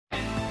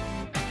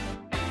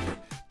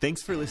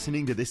Thanks for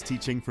listening to this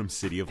teaching from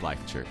City of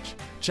Life Church.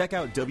 Check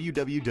out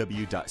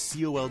www.col.tv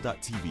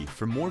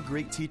for more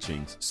great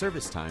teachings,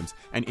 service times,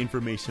 and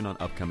information on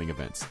upcoming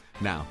events.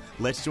 Now,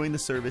 let's join the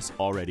service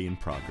already in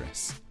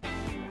progress.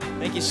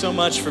 Thank you so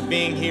much for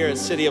being here at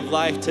City of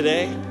Life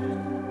today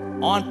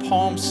on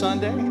Palm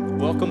Sunday.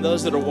 Welcome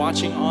those that are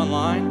watching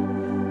online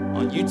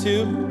on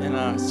YouTube and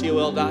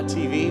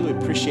col.tv. We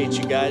appreciate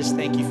you guys.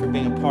 Thank you for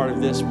being a part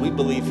of this. We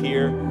believe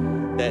here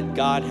that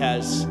God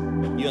has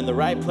you in the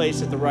right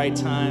place at the right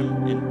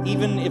time. And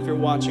even if you're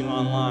watching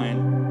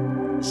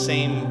online, the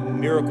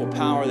same miracle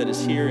power that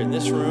is here in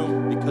this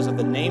room because of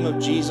the name of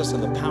Jesus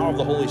and the power of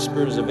the Holy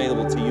Spirit is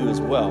available to you as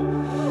well.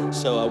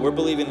 So we're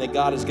believing that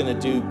God is going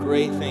to do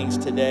great things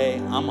today.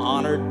 I'm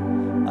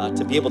honored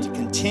to be able to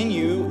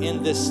continue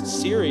in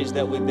this series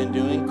that we've been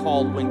doing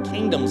called When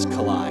Kingdoms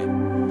Collide.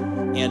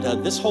 And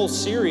this whole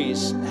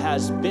series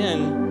has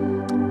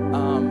been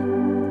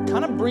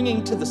kind of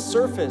bringing to the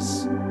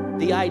surface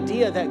the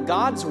idea that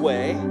God's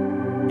way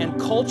and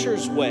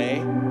culture's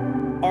way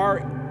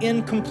are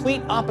in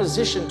complete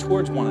opposition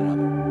towards one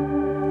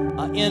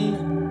another.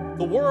 In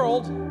the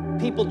world,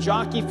 people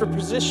jockey for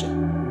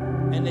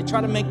position and they try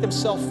to make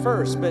themselves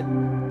first, but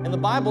in the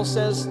Bible it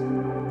says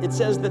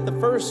that the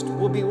first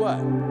will be what?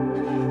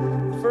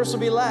 The first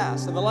will be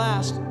last, and the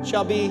last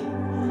shall be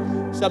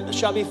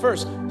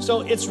first.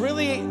 So it's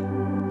really,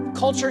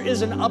 culture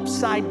is an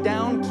upside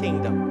down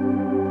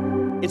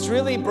kingdom. It's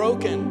really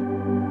broken.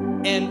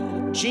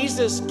 And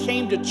Jesus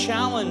came to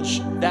challenge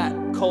that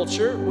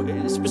culture,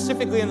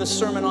 specifically in the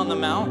Sermon on the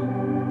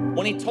Mount,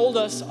 when he told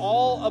us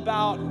all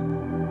about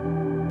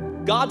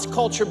God's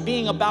culture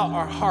being about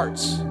our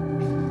hearts.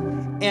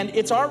 And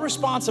it's our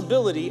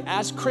responsibility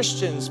as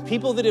Christians,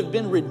 people that have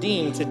been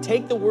redeemed, to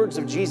take the words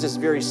of Jesus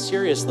very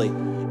seriously.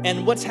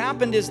 And what's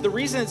happened is the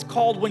reason it's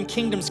called When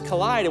Kingdoms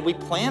Collide, and we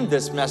planned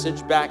this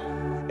message back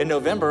in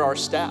November on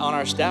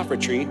our staff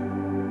retreat.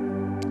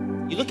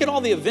 You look at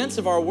all the events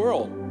of our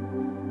world,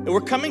 and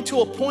we're coming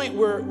to a point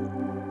where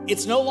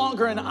it's no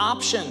longer an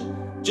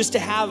option just to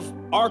have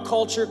our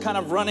culture kind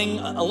of running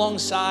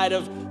alongside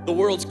of the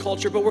world's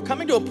culture, but we're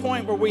coming to a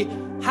point where we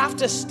have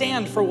to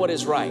stand for what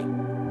is right.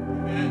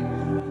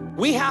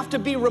 We have to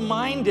be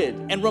reminded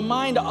and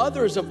remind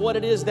others of what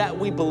it is that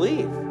we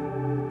believe.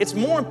 It's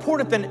more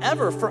important than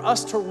ever for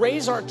us to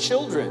raise our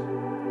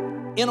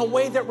children in a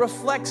way that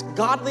reflects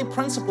godly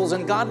principles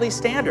and godly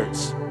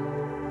standards,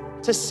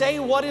 to say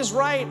what is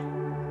right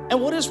and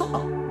what is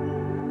wrong.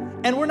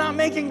 And we're not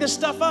making this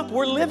stuff up.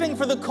 We're living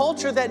for the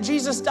culture that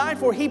Jesus died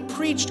for. He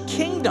preached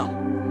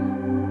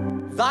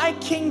kingdom. Thy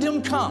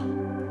kingdom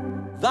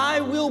come. Thy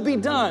will be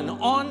done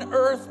on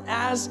earth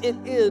as it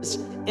is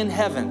in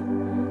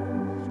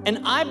heaven.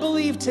 And I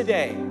believe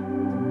today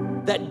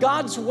that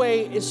God's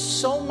way is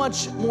so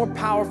much more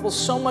powerful,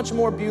 so much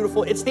more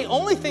beautiful. It's the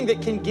only thing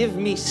that can give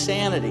me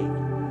sanity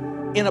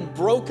in a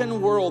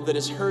broken world that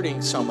is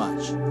hurting so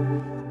much.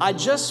 I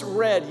just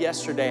read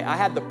yesterday, I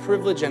had the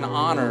privilege and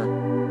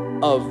honor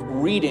of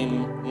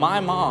reading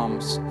my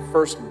mom's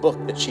first book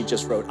that she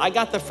just wrote. I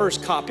got the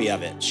first copy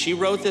of it. She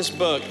wrote this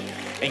book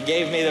and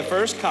gave me the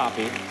first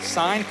copy,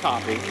 signed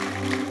copy.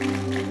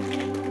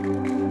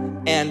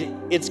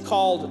 And it's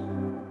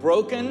called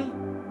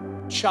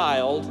Broken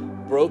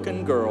Child,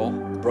 Broken Girl,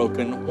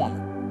 Broken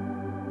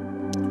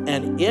Woman.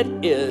 And it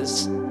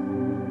is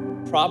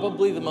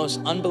probably the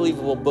most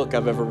unbelievable book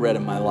I've ever read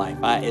in my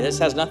life. This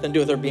has nothing to do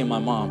with her being my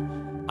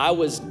mom. I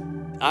was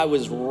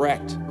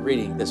wrecked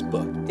reading this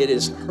book. It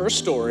is her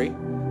story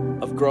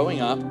of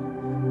growing up.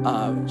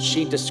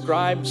 She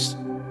describes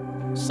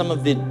some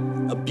of the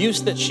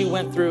abuse that she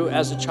went through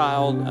as a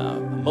child,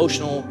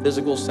 emotional,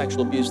 physical,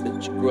 sexual abuse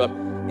that she grew up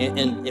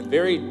in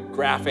very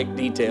graphic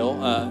detail.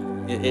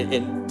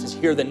 And to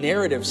hear the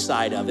narrative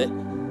side of it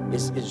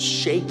is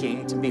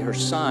shaking to be her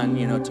son,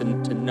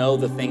 to know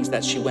the things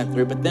that she went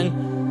through, but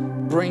then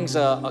brings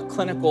a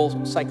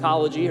clinical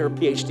psychology. Her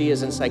PhD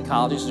is in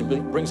psychology, so she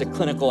brings a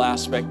clinical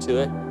aspect to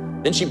it.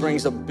 Then she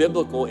brings a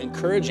biblical,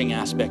 encouraging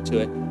aspect to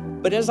it.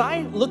 But as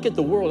I look at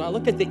the world, I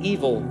look at the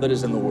evil that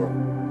is in the world,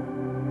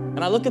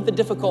 and I look at the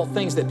difficult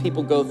things that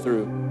people go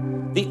through,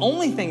 the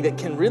only thing that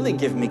can really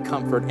give me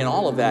comfort in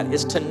all of that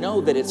is to know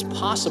that it's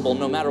possible,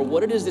 no matter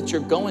what it is that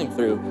you're going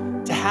through,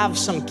 to have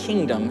some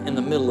kingdom in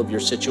the middle of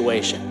your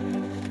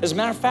situation. As a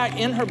matter of fact,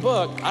 in her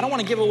book, I don't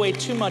want to give away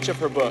too much of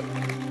her book,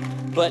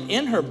 but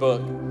in her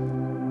book,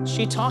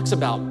 she talks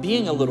about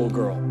being a little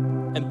girl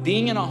and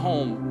being in a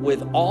home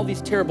with all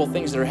these terrible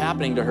things that are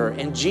happening to her,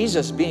 and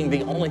Jesus being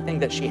the only thing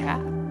that she had.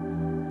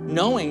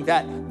 Knowing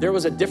that there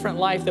was a different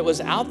life that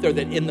was out there,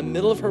 that in the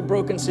middle of her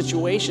broken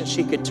situation,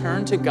 she could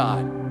turn to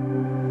God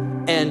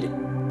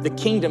and the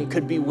kingdom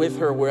could be with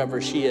her wherever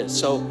she is.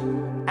 So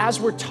as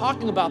we're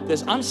talking about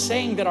this, I'm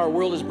saying that our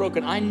world is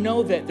broken. I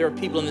know that there are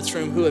people in this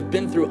room who have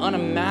been through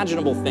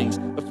unimaginable things.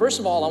 But first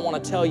of all, I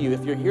want to tell you,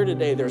 if you're here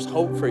today, there's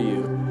hope for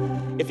you.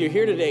 If you're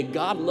here today,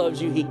 God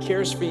loves you. He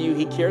cares for you.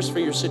 He cares for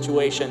your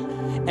situation.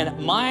 And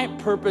my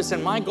purpose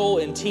and my goal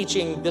in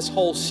teaching this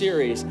whole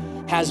series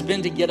has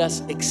been to get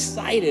us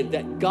excited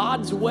that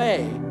God's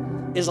way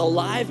is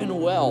alive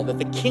and well, that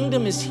the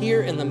kingdom is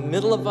here in the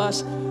middle of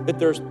us, that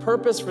there's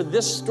purpose for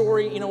this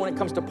story. You know, when it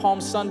comes to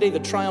Palm Sunday, the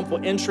triumphal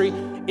entry,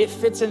 it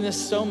fits in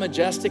this so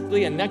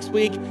majestically. And next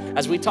week,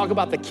 as we talk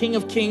about the King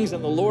of Kings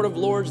and the Lord of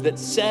Lords that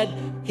said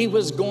he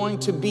was going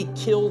to be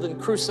killed and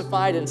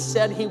crucified and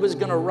said he was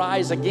going to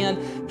rise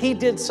again, he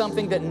did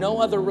something that no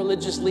other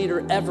religious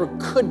leader ever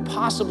could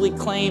possibly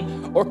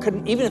claim, or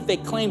could, even if they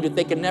claimed it,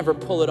 they could never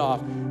pull it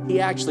off. He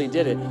actually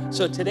did it.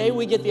 So today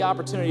we get the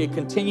opportunity to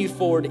continue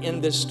forward in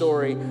this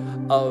story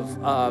of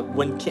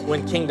when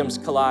kingdoms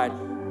collide.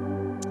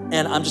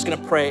 And I'm just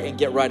gonna pray and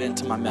get right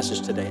into my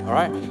message today, all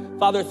right?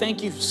 Father,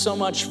 thank you so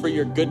much for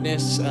your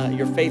goodness,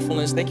 your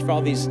faithfulness. Thank you for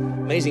all these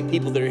amazing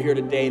people that are here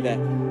today that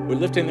we're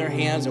lifting their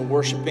hands and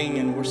worshiping,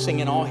 and we're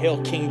singing All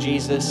Hail King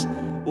Jesus.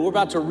 But we're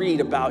about to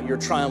read about your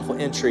triumphal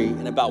entry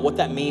and about what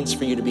that means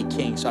for you to be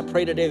king. So I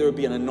pray today there would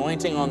be an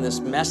anointing on this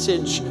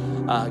message.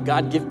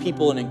 God, give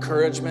people an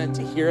encouragement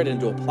to hear it and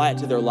to apply it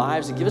to their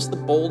lives, and give us the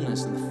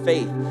boldness and the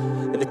faith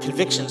and the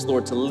convictions,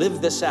 Lord, to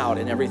live this out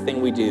in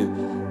everything we do.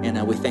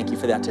 And we thank you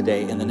for that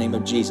today in the name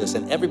of Jesus.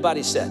 And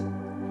everybody said,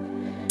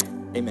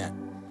 amen.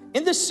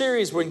 In this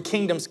series, When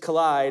Kingdoms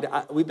Collide,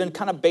 we've been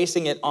kind of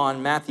basing it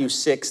on Matthew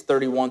 6,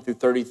 31 through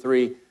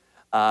 33.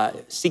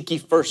 Seek ye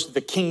first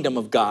the kingdom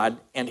of God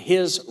and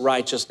his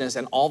righteousness,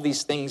 and all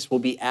these things will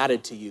be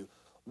added to you.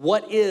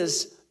 What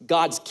is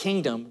God's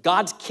kingdom?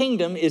 God's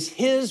kingdom is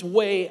his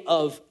way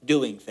of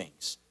doing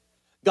things.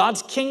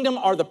 God's kingdom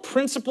are the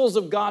principles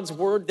of God's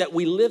word that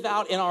we live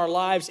out in our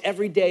lives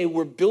every day.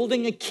 We're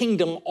building a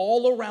kingdom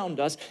all around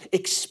us,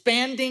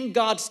 expanding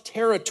God's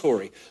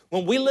territory.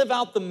 When we live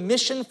out the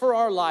mission for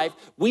our life,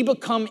 we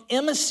become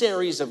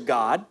emissaries of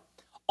God,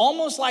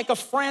 almost like a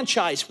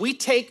franchise. We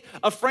take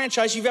a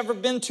franchise. You've ever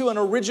been to an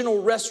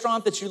original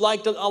restaurant that you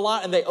liked a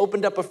lot and they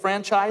opened up a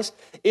franchise?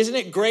 Isn't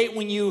it great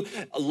when you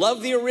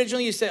love the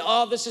original, you say,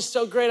 oh, this is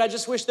so great. I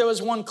just wish there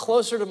was one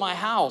closer to my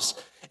house.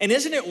 And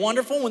isn't it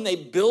wonderful when they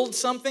build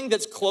something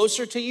that's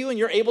closer to you and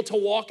you're able to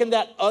walk in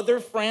that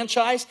other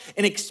franchise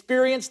and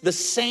experience the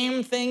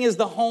same thing as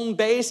the home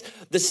base,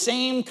 the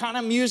same kind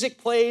of music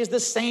plays,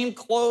 the same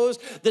clothes,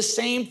 the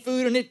same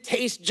food, and it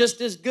tastes just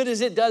as good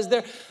as it does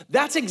there?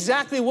 That's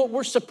exactly what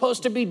we're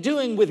supposed to be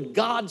doing with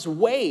God's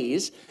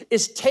ways,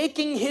 is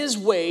taking his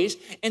ways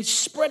and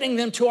spreading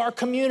them to our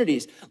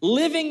communities,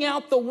 living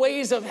out the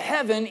ways of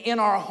heaven in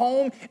our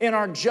home, in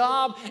our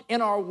job,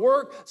 in our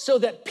work, so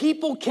that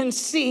people can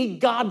see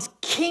God's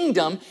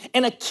kingdom.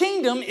 And a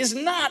kingdom is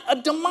not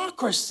a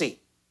democracy.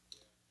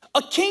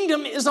 A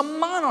kingdom is a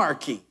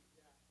monarchy.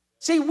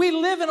 See, we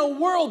live in a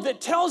world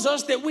that tells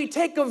us that we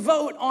take a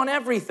vote on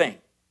everything.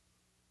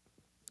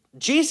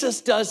 Jesus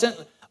doesn't.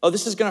 Oh,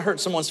 this is going to hurt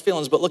someone's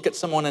feelings, but look at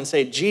someone and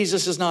say,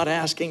 Jesus is not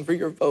asking for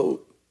your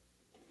vote.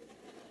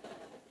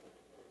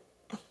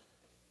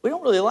 We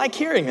don't really like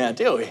hearing that,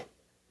 do we?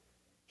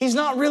 He's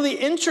not really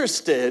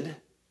interested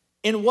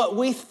in what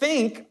we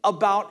think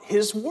about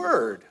his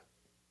word.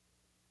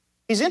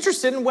 He's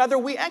interested in whether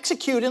we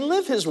execute and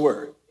live his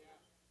word,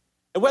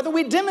 and whether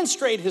we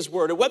demonstrate his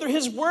word, and whether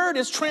his word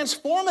is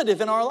transformative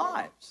in our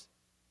lives.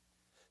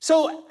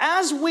 So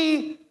as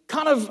we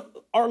kind of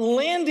are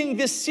landing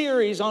this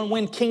series on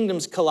When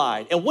Kingdoms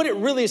Collide, and what it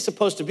really is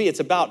supposed to be, it's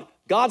about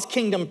God's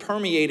kingdom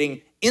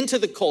permeating into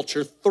the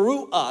culture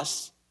through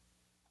us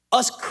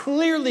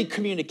clearly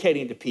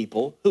communicating to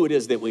people who it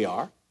is that we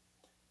are.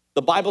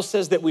 The Bible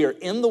says that we are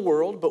in the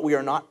world, but we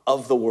are not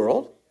of the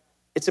world.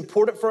 It's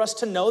important for us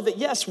to know that,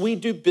 yes, we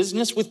do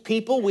business with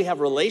people. We have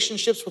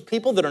relationships with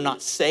people that are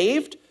not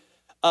saved.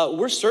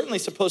 We're certainly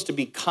supposed to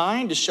be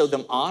kind, to show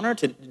them honor,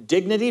 to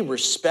dignity,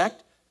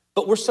 respect,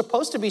 but we're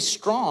supposed to be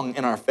strong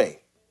in our faith.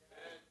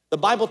 The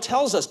Bible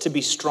tells us to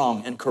be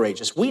strong and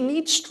courageous. We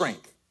need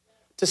strength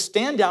to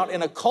stand out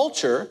in a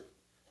culture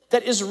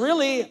that is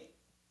really,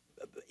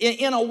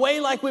 in a way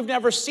like we've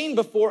never seen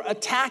before,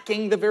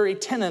 attacking the very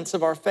tenets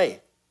of our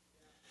faith.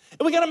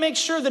 And we got to make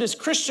sure that as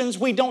Christians,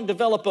 we don't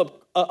develop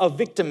a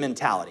victim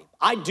mentality.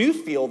 I do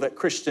feel that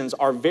Christians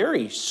are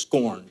very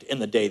scorned in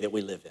the day that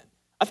we live in.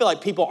 I feel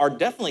like people are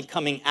definitely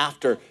coming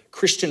after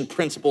Christian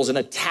principles and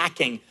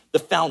attacking the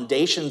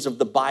foundations of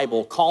the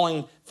Bible,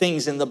 calling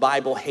things in the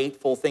Bible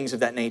hateful, things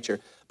of that nature.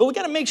 But we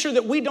got to make sure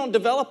that we don't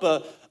develop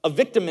a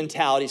victim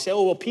mentality, say,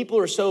 oh, well, people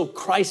are so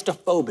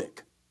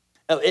Christophobic.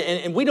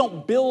 And we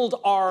don't build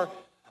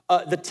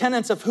the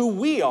tenets of who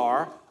we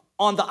are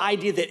on the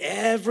idea that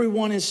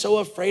everyone is so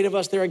afraid of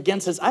us, they're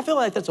against us. I feel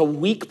like that's a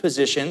weak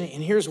position,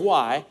 and here's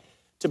why.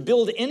 To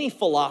build any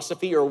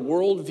philosophy or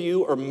worldview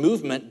or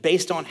movement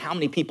based on how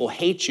many people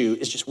hate you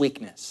is just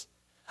weakness.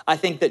 I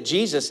think that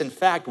Jesus, in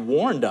fact,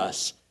 warned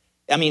us.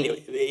 I mean,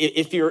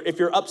 if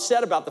you're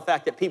upset about the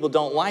fact that people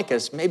don't like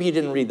us, maybe you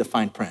didn't read the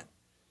fine print.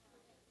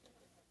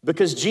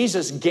 Because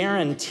Jesus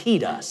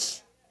guaranteed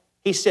us.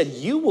 He said,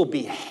 you will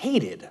be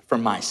hated for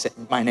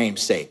my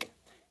name's sake.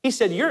 He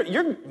said,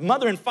 your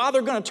mother and father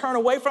are going to turn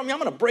away from you. I'm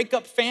going to break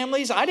up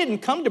families. I didn't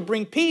come to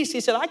bring peace.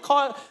 He said, I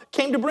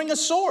came to bring a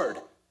sword.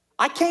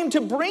 I came to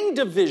bring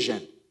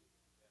division.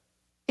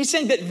 He's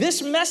saying that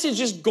this message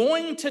is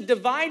going to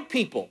divide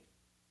people.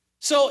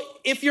 So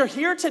if you're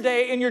here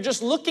today and you're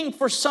just looking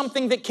for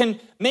something that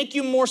can make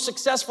you more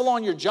successful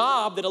on your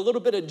job, that a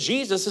little bit of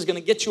Jesus is going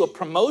to get you a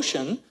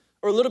promotion,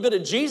 or a little bit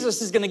of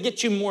Jesus is going to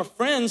get you more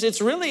friends,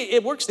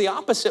 it works the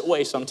opposite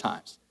way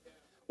sometimes.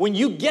 When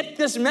you get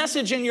this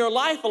message in your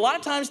life, a lot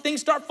of times things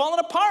start falling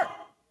apart.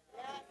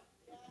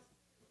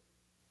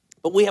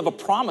 But we have a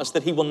promise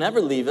that he will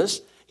never leave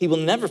us. He will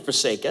never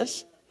forsake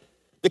us.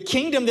 The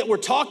kingdom that we're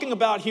talking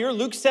about here,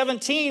 Luke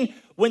 17,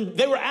 when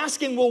they were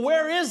asking, well,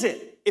 where is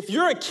it? If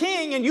you're a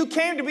king and you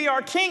came to be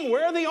our king,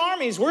 where are the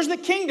armies? Where's the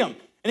kingdom?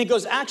 And he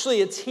goes,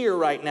 actually, it's here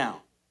right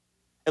now.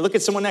 And look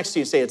at someone next to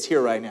you and say, it's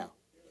here right now.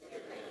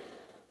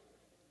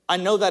 I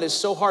know that is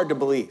so hard to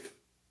believe,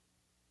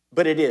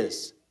 but it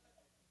is.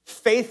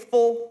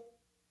 Faithful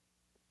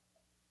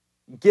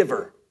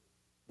giver,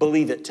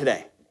 believe it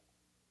today.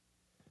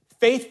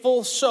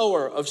 Faithful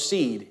sower of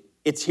seed,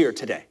 it's here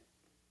today.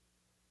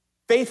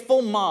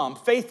 Faithful mom,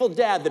 faithful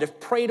dad that have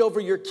prayed over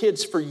your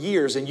kids for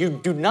years and you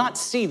do not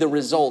see the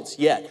results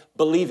yet,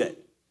 believe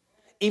it.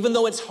 Even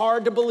though it's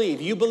hard to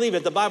believe, you believe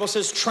it. The Bible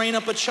says, train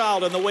up a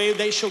child in the way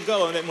they shall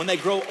go, and that when they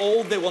grow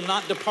old, they will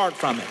not depart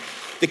from it.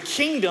 The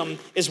kingdom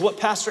is what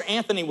Pastor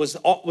Anthony was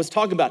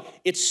talking about.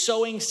 It's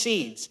sowing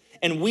seeds.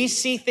 And we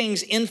see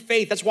things in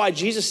faith. That's why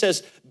Jesus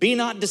says, be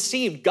not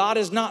deceived. God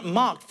is not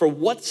mocked. For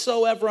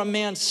whatsoever a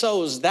man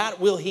sows, that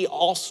will he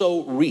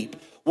also reap.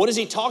 What is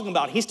he talking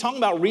about? He's talking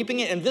about reaping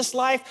it in this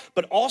life,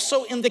 but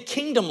also in the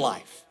kingdom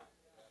life.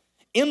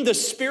 In the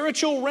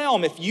spiritual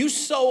realm, if you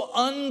sow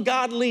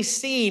ungodly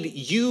seed,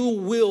 you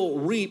will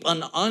reap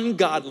an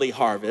ungodly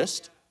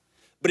harvest.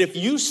 But if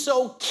you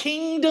sow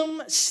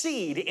kingdom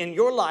seed in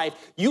your life,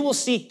 you will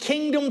see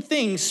kingdom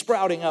things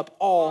sprouting up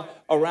all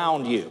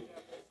around you.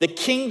 The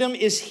kingdom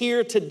is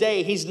here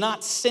today. He's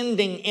not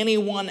sending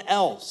anyone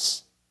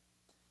else.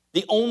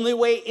 The only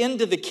way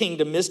into the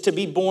kingdom is to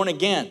be born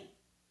again.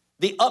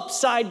 The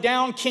upside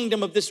down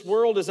kingdom of this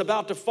world is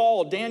about to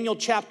fall. Daniel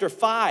chapter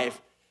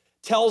 5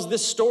 tells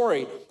this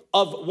story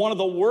of one of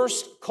the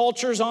worst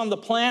cultures on the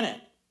planet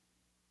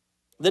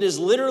that is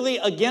literally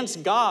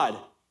against God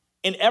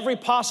in every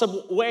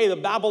possible way, the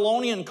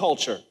Babylonian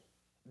culture.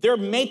 They're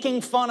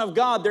making fun of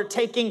God. They're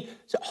taking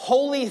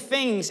holy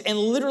things and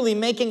literally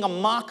making a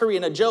mockery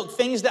and a joke.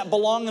 Things that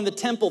belong in the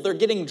temple, they're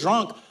getting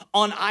drunk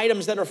on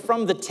items that are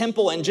from the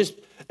temple, and just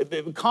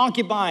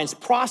concubines,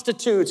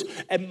 prostitutes,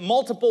 and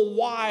multiple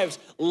wives,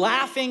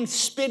 laughing,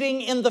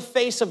 spitting in the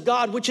face of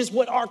God, which is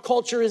what our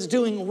culture is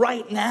doing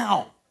right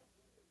now.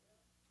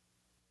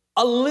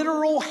 A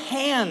literal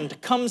hand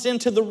comes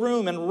into the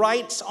room and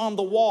writes on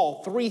the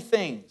wall 3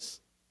 things.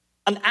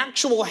 An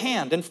actual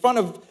hand in front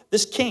of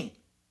this king.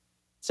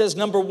 It says,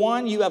 number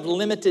 1, you have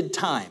limited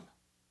time.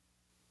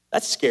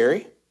 That's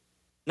scary.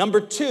 Number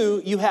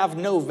 2, you have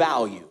no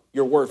value.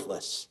 You're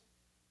worthless.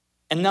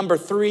 And number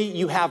 3,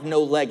 you have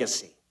no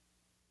legacy,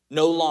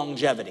 no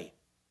longevity.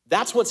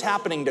 That's what's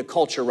happening to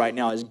culture right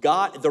now. Is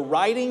God, the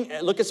writing,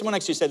 look at someone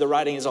next to you, say the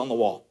writing is on the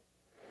wall.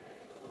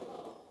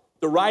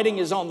 The writing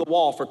is on the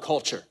wall for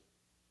culture.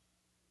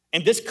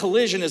 And this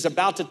collision is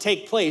about to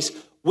take place.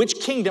 Which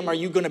kingdom are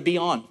you going to be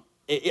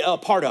a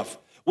part of?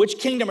 Which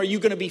kingdom are you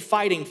going to be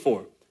fighting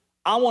for?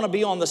 I want to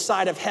be on the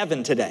side of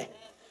heaven today.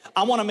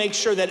 I want to make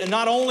sure that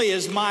not only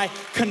is my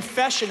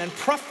confession and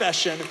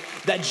profession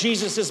that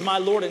Jesus is my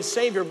Lord and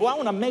Savior, but I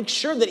want to make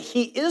sure that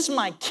he is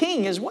my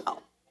king as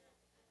well.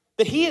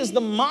 That he is the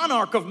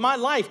monarch of my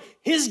life.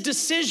 His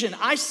decision,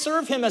 I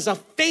serve him as a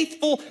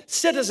faithful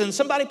citizen.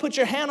 Somebody put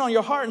your hand on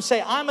your heart and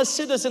say, I'm a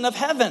citizen of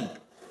heaven.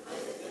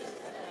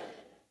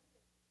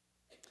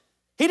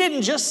 He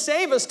didn't just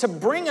save us to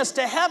bring us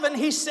to heaven.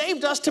 He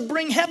saved us to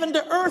bring heaven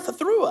to earth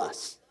through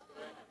us.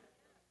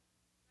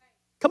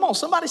 Come on,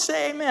 somebody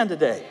say amen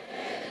today.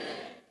 Amen.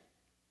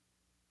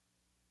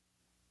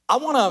 I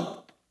want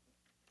to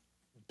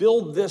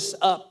build this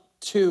up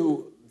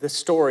to the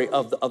story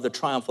of the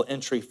triumphal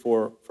entry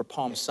for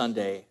Palm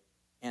Sunday.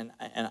 And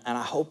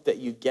I hope that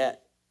you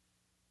get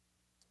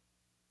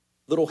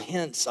little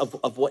hints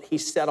of what he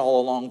said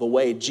all along the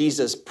way.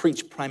 Jesus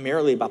preached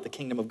primarily about the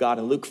kingdom of God.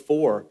 In Luke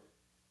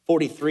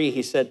 4:43,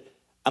 he said,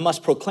 I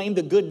must proclaim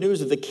the good news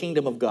of the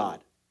kingdom of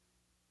God.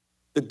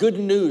 The good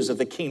news of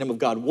the kingdom of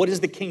God. What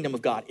is the kingdom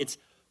of God?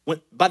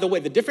 By the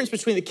way, the difference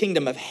between the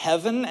kingdom of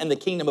heaven and the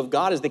kingdom of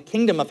God is the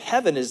kingdom of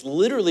heaven is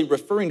literally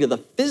referring to the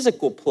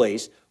physical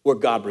place where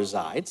God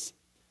resides.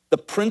 The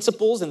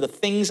principles and the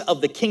things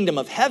of the kingdom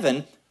of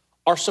heaven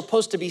are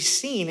supposed to be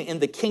seen in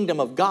the kingdom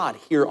of God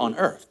here on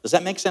earth. Does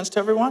that make sense to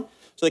everyone?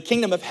 So the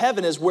kingdom of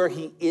heaven is where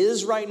he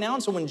is right now.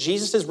 And so when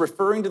Jesus is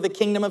referring to the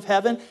kingdom of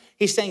heaven,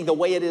 he's saying the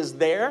way it is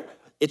there,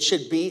 it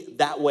should be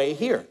that way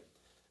here.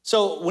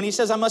 So when he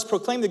says, I must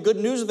proclaim the good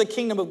news of the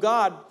kingdom of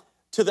God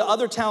to the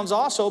other towns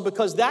also,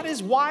 because that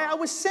is why I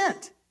was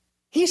sent.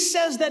 He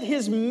says that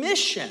his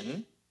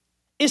mission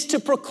is to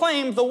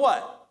proclaim the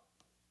what?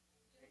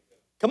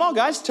 Come on,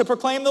 guys, to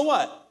proclaim the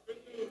what?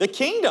 The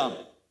kingdom.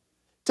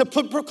 To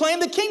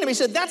proclaim the kingdom. He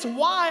said, that's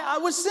why I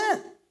was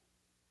sent.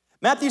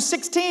 Matthew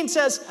 16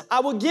 says, I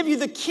will give you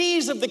the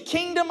keys of the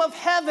kingdom of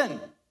heaven,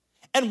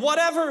 and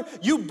whatever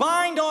you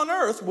bind on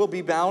earth will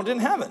be bound in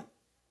heaven.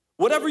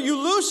 Whatever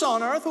you loose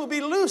on earth will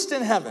be loosed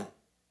in heaven.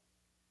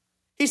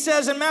 He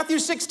says in Matthew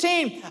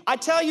 16, I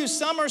tell you,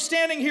 some are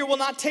standing here will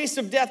not taste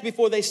of death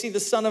before they see the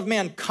Son of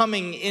Man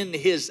coming in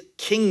his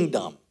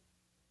kingdom.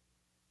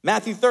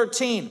 Matthew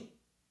 13,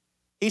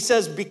 he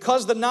says,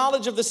 because the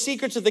knowledge of the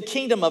secrets of the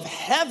kingdom of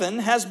heaven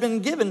has been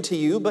given to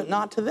you, but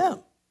not to them.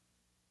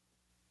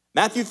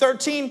 Matthew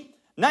 13,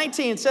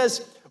 19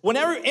 says,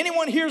 whenever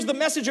anyone hears the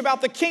message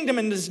about the kingdom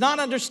and does not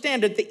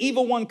understand it, the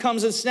evil one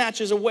comes and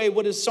snatches away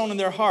what is sown in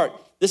their heart.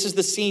 This is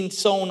the seed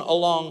sown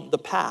along the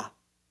path.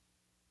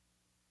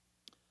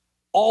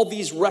 All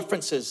these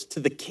references to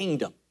the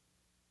kingdom.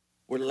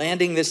 We're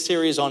landing this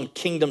series on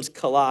Kingdoms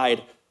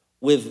Collide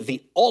with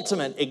the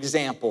ultimate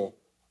example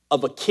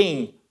of a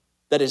king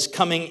that is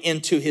coming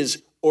into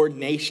his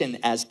ordination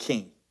as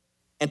king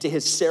and to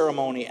his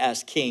ceremony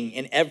as king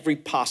in every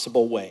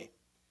possible way.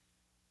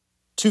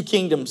 Two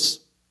kingdoms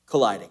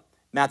colliding.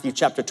 Matthew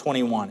chapter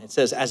 21, it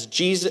says,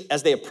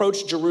 as they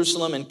approached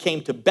Jerusalem and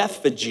came to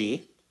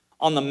Bethphage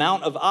on the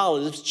Mount of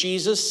Olives,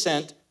 Jesus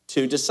sent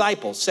 2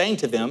 disciples, saying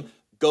to them,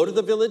 go to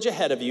the village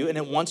ahead of you, and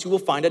at once you will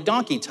find a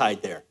donkey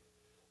tied there,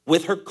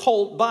 with her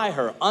colt by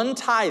her.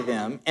 Untie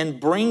them and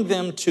bring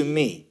them to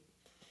me.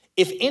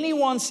 If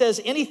anyone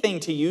says anything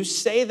to you,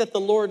 say that the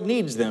Lord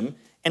needs them,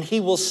 and he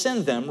will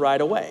send them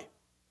right away.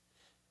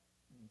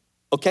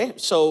 Okay,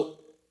 so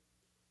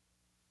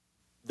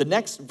the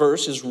next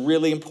verse is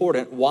really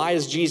important. Why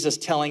is Jesus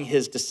telling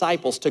his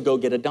disciples to go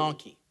get a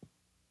donkey?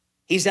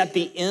 He's at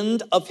the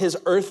end of his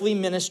earthly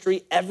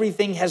ministry.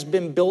 Everything has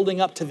been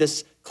building up to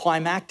this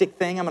climactic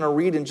thing. I'm going to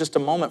read in just a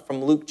moment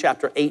from Luke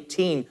chapter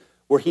 18,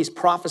 where he's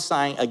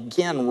prophesying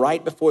again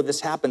right before this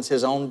happens,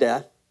 his own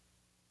death.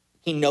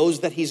 He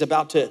knows that he's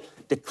about to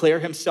declare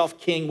himself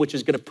king, which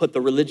is going to put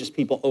the religious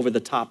people over the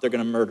top. They're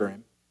going to murder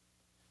him.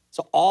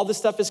 So all this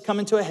stuff is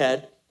coming to a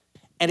head.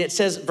 And it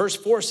says, verse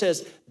 4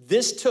 says,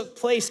 this took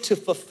place to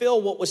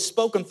fulfill what was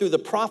spoken through the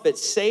prophet.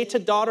 Say to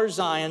daughter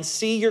Zion,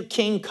 see your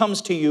king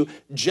comes to you,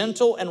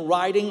 gentle and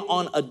riding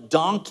on a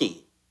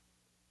donkey,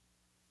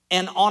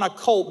 and on a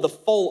colt, the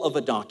foal of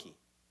a donkey.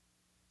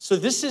 So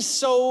this is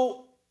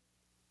so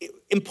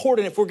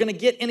important if we're going to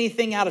get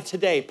anything out of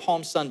today,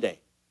 Palm Sunday.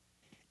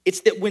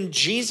 It's that when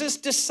Jesus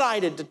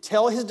decided to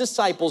tell his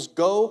disciples,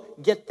 go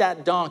get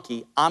that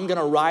donkey, I'm going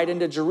to ride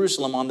into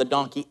Jerusalem on the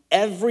donkey,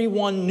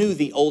 everyone knew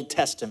the Old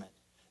Testament.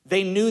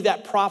 They knew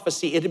that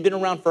prophecy. It had been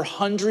around for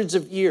hundreds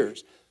of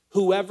years.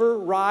 Whoever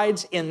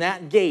rides in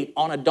that gate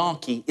on a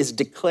donkey is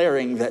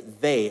declaring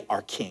that they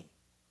are king.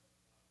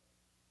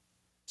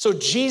 So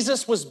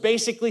Jesus was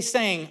basically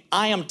saying,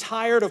 I am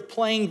tired of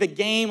playing the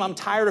game. I'm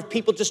tired of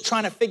people just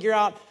trying to figure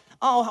out,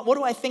 oh, what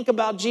do I think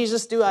about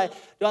Jesus? Do I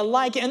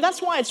like it? And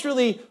that's why it's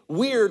really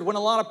weird when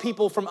a lot of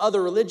people from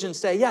other religions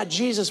say, yeah,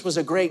 Jesus was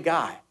a great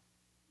guy.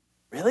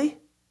 Really?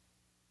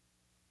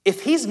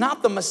 If he's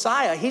not the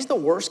Messiah, he's the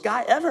worst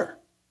guy ever.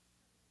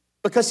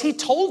 Because he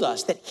told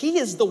us that he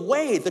is the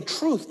way, the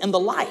truth, and the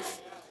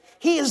life.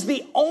 He is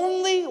the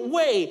only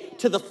way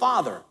to the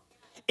Father.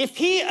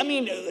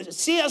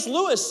 C.S.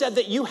 Lewis said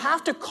that you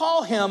have to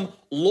call him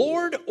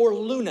Lord or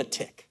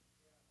lunatic.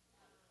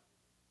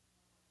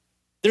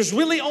 There's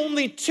really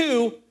only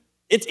two.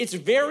 It's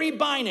very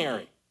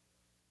binary.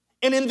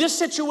 And in this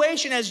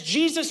situation, as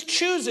Jesus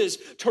chooses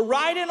to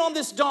ride in on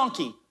this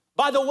donkey,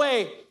 by the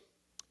way,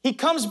 he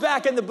comes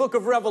back in the book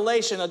of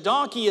Revelation. A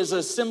donkey is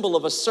a symbol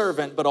of a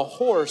servant, but a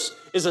horse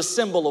is a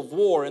symbol of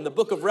war. In the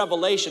book of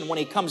Revelation, when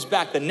he comes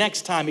back the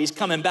next time, he's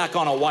coming back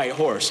on a white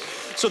horse.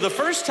 So the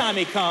first time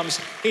he comes,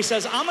 he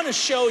says, I'm going to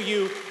show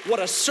you what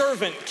a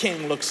servant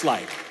king looks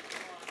like.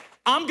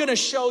 I'm going to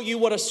show you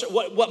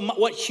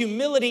what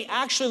humility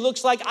actually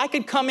looks like. I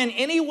could come in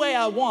any way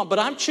I want, but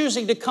I'm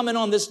choosing to come in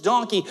on this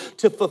donkey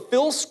to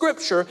fulfill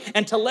Scripture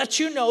and to let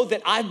you know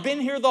that I've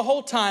been here the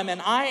whole time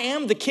and I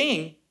am the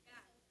king.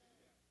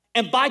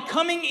 And by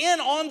coming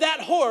in on that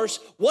horse,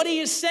 what he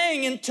is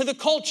saying into the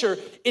culture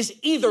is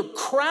either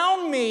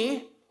crown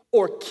me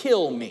or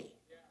kill me.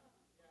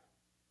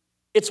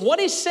 It's what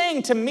he's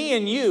saying to me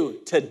and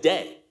you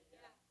today.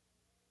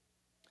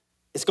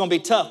 It's going to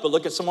be tough, but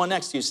look at someone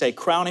next to you. Say,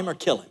 crown him or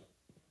kill him.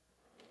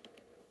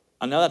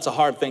 I know that's a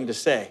hard thing to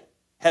say.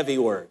 Heavy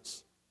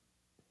words.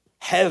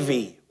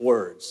 Heavy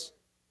words.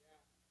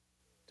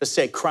 To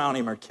say, crown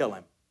him or kill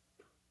him.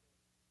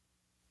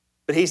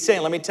 But he's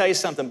saying, let me tell you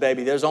something,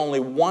 baby. There's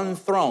only one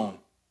throne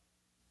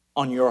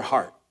on your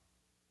heart.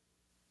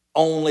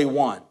 Only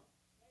one.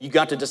 You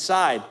got to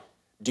decide,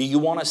 do you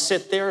want to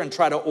sit there and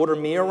try to order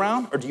me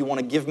around, or do you want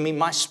to give me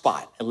my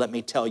spot and let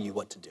me tell you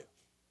what to do?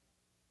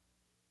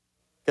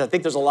 Because I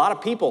think there's a lot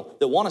of people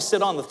that want to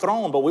sit on the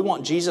throne, but we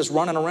want Jesus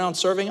running around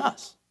serving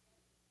us.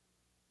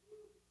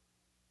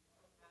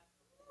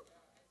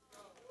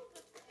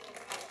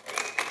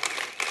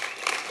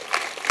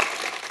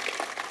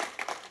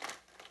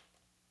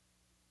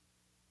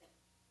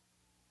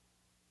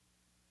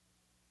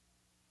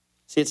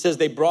 See, it says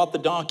they brought the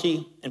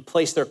donkey and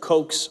placed their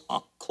cloaks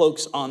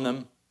on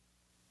them.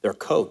 Their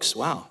cokes,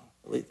 wow.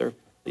 At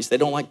least they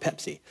don't like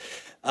Pepsi.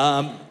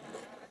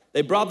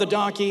 They brought the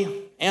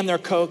donkey and their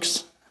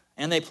cokes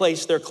And they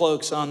placed their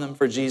cloaks on them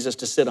for Jesus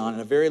to sit on.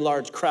 And a very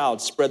large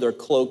crowd spread their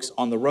cloaks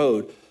on the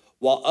road,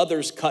 while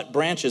others cut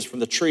branches from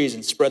the trees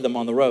and spread them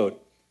on the road.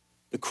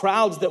 The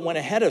crowds that went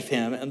ahead of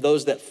him and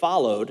those that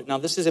followed, now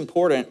this is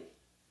important,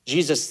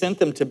 Jesus sent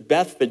them to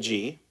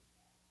Bethphage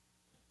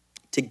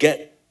to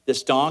get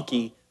this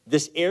donkey.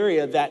 This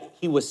area that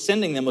he was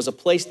sending them was a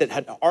place that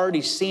had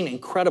already seen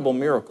incredible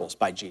miracles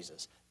by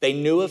Jesus. They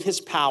knew of his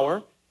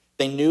power.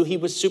 They knew he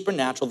was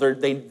supernatural.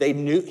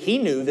 He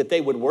knew that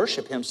they would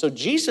worship him. So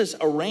Jesus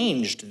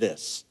arranged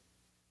this.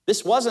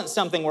 This wasn't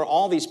something where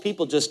all these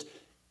people just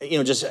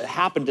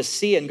happened to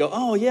see it and go,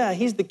 oh yeah,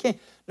 he's the king.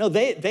 No,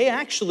 they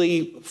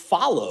actually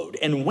followed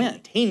and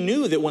went. He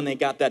knew that when they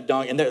got that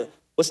donkey, and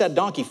what's that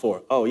donkey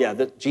for? Oh yeah,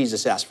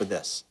 Jesus asked for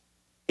this.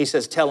 He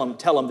says, tell him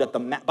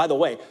that by the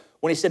way,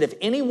 when he said, if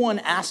anyone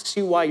asks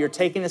you why you're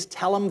taking this,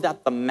 tell him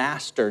that the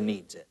master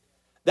needs it.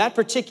 That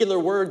particular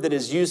word that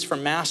is used for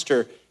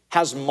master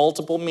has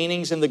multiple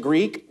meanings in the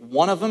Greek.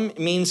 One of them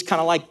means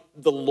kind of like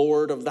the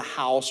Lord of the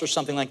house or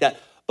something like that.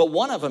 But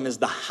one of them is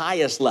the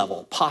highest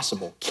level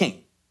possible,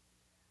 king.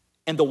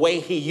 And the way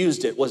he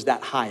used it was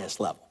that highest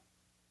level.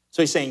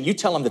 So he's saying, you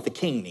tell him that the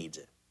king needs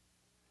it.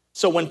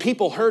 So when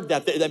people heard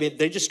that,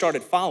 they just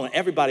started following.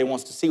 Everybody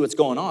wants to see what's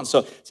going on. So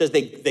it says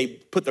they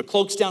put their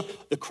cloaks down.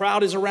 The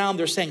crowd is around.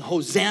 They're saying,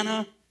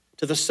 Hosanna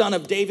to the Son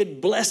of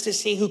David. Blessed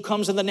is he who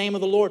comes in the name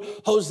of the Lord.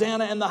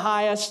 Hosanna in the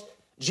highest.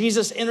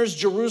 Jesus enters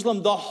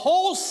Jerusalem. The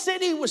whole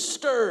city was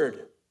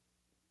stirred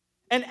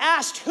and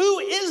asked, who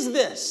is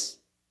this?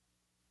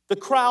 The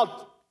crowd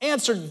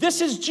answered,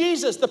 this is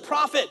Jesus, the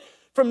prophet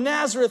from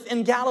Nazareth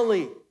in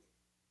Galilee.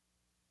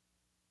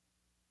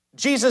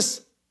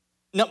 Jesus,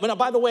 now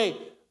by the way,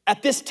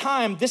 at this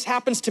time, this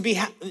happens to be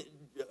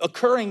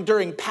occurring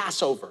during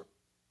Passover.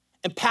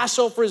 And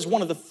Passover is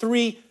one of the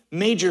three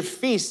major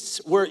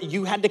feasts where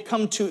you had to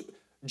come to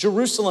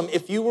Jerusalem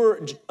if you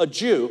were a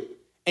Jew,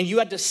 and you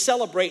had to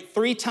celebrate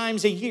 3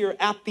 times a year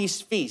at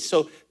these feasts.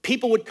 So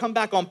people would come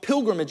back on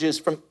pilgrimages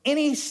from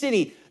any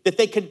city that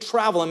they could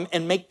travel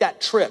and make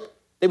that trip.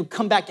 They would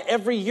come back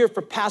every year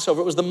for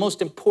Passover. It was the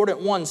most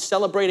important one,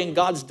 celebrating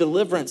God's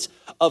deliverance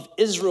of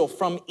Israel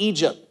from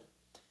Egypt,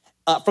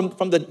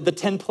 from the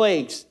 10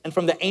 plagues and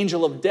from the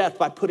angel of death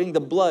by putting the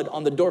blood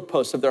on the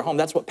doorposts of their home.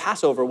 That's what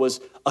Passover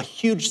was, a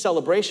huge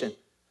celebration.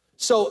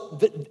 So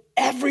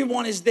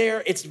everyone is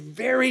there. It's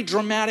very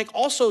dramatic.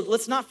 Also,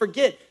 let's not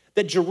forget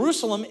that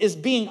Jerusalem is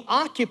being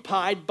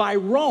occupied by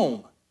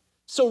Rome.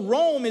 So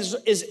Rome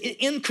is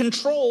in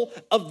control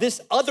of this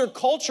other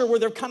culture where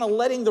they're kind of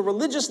letting the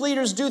religious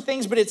leaders do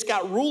things, but it's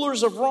got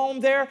rulers of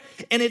Rome there,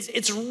 and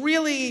it's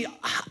really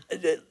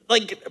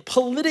like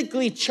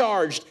politically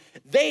charged.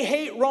 They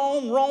hate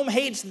Rome, Rome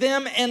hates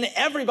them, and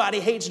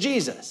everybody hates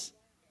Jesus.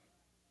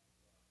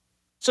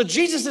 So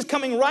Jesus is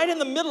coming right in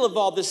the middle of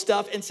all this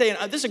stuff and saying,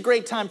 this is a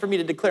great time for me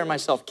to declare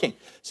myself king.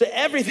 So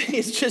everything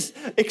is just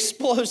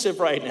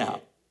explosive right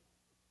now.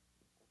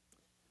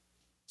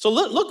 So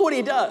look what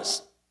he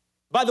does.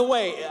 By the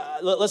way,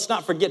 let's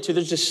not forget too,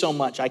 there's just so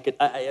much.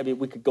 I mean,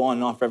 we could go on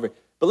and on forever.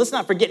 But let's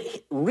not forget,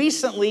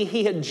 recently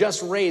he had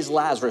just raised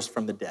Lazarus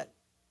from the dead,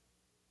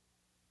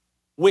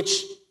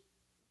 which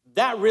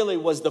that really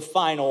was the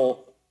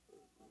final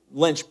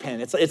linchpin.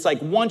 It's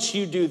like once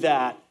you do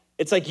that,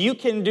 it's like you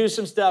can do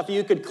some stuff.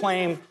 You could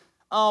claim,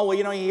 oh, well,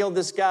 you healed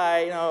this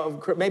guy.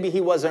 Maybe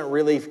he wasn't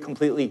really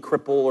completely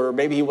crippled, or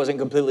maybe he wasn't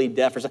completely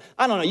deaf or something.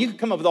 I don't know. You could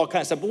come up with all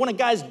kinds of stuff. But when a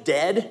guy's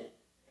dead,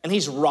 and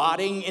he's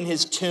rotting in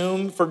his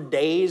tomb for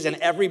days, and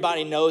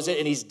everybody knows it,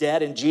 and he's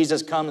dead, and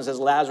Jesus comes and says,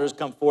 Lazarus,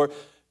 come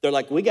forth. They're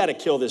like, we got to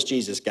kill this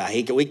Jesus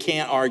guy. We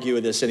can't argue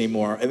with this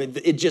anymore. I mean,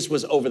 it just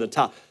was over the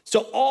top.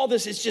 So all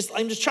this is just,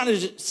 I'm just trying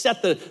to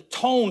set the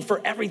tone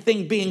for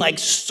everything being like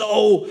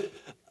so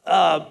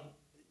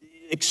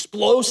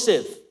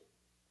explosive.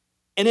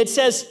 And it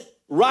says,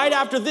 right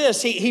after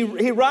this, he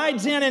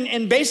rides in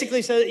and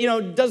basically says,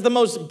 does the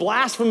most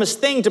blasphemous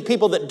thing to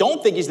people that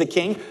don't think he's the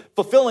king,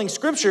 fulfilling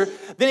scripture.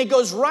 Then he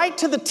goes right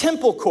to the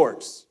temple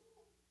courts.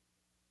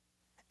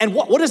 And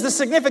what is the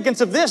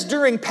significance of this?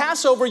 During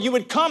Passover, you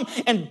would come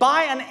and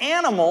buy an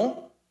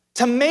animal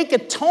to make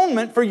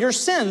atonement for your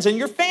sins and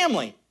your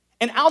family.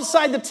 And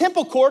outside the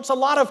temple courts, a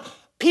lot of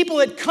people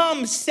had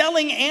come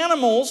selling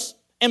animals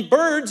and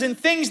birds and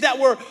things that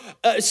were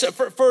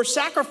for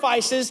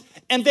sacrifices,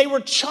 and they were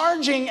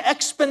charging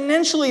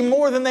exponentially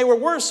more than they were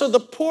worth. So the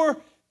poor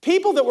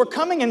people that were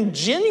coming and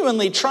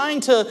genuinely trying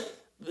to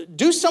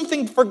do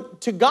something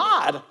to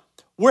God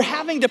were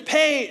having to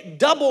pay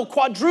double,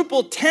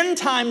 quadruple, 10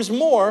 times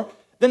more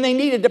than they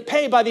needed to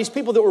pay by these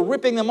people that were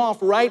ripping them off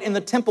right in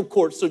the temple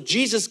courts. So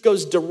Jesus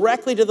goes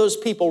directly to those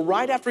people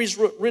right after he's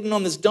ridden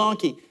on this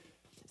donkey.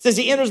 It says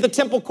he enters the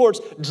temple courts,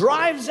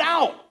 drives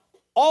out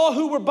all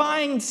who were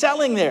buying and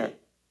selling there,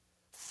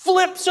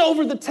 flips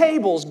over the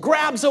tables,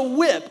 grabs a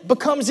whip,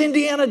 becomes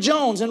Indiana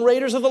Jones and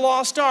Raiders of the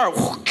Lost Ark.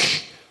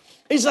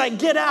 He's like,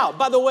 get out.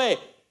 By the way,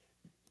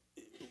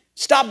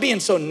 stop being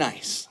so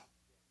nice.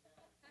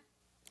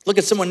 Look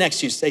at someone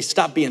next to you, say,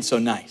 stop being so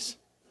nice.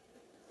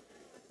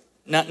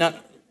 Now,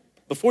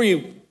 before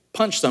you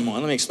punch someone,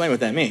 let me explain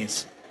what that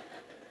means.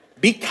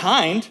 Be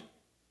kind.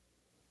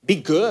 Be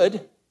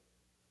good.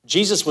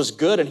 Jesus was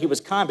good and he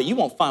was kind, but you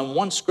won't find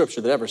one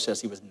scripture that ever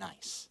says he was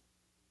nice.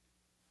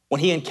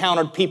 When he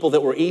encountered people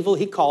that were evil,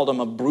 he called them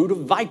a brood of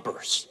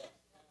vipers.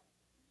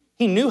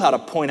 He knew how to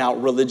point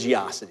out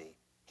religiosity.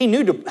 He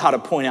knew how to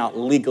point out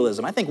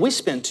legalism. I think we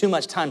spend too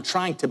much time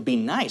trying to be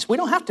nice. We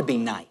don't have to be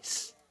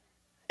nice.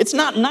 It's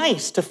not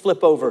nice to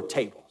flip over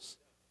tables.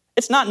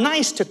 It's not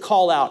nice to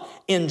call out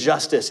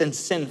injustice and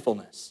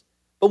sinfulness.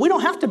 But we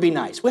don't have to be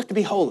nice. We have to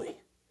be holy.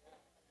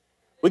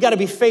 We got to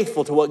be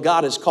faithful to what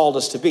God has called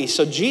us to be.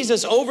 So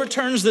Jesus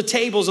overturns the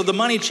tables of the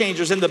money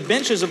changers and the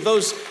benches of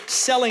those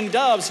selling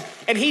doves.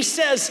 And he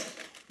says,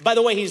 by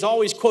the way, he's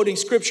always quoting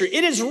scripture,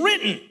 "It is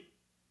written,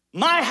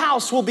 my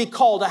house will be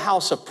called a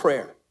house of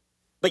prayer,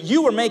 but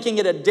you are making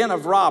it a den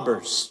of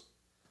robbers."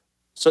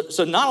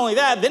 So not only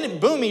that,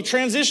 then he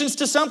transitions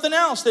to something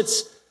else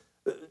that's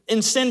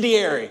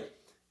incendiary.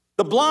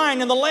 The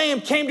blind and the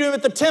lame came to him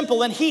at the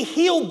temple and he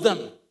healed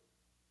them.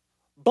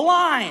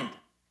 Blind.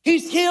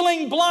 He's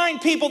healing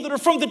blind people that are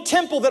from the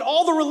temple, that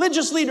all the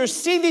religious leaders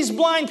see these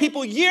blind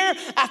people year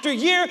after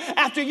year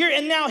after year,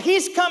 and now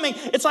he's coming.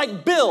 It's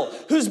like Bill,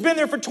 who's been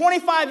there for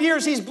 25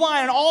 years, he's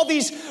blind, and all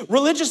these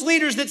religious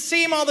leaders that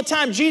see him all the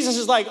time, Jesus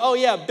is like, "Oh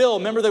yeah, Bill,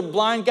 remember the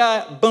blind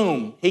guy?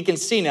 Boom, he can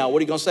see now. What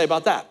are you gonna say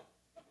about that?"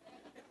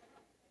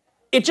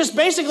 It just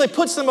basically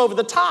puts them over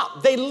the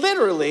top. They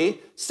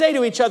literally say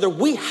to each other,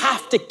 "We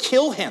have to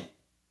kill him.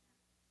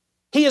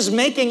 He is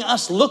making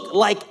us look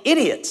like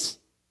idiots."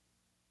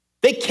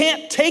 They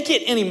can't take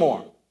it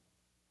anymore.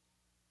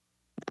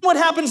 What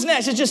happens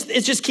next?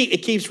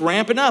 It keeps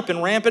ramping up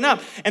and ramping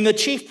up. And the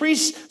chief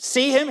priests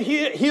see him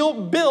heal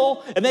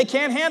Bill, and they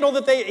can't handle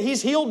that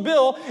he's healed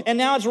Bill, and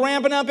now it's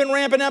ramping up, and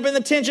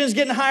the tension is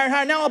getting higher and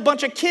higher. Now a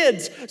bunch of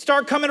kids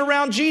start coming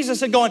around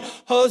Jesus and going,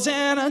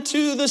 "Hosanna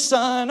to the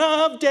Son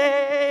of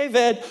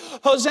David,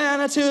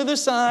 Hosanna to the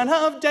Son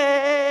of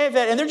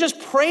David." And they're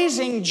just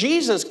praising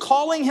Jesus,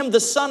 calling him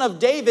the Son of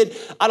David.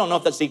 I don't know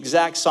if that's the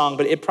exact song,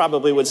 but it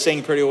probably would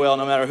sing pretty well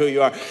no matter who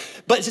you are.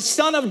 But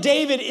Son of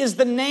David is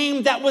the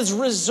name that was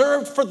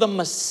reserved for the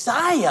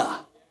Messiah.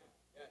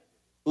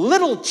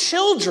 Little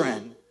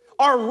children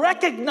are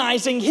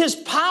recognizing his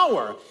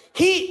power.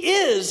 He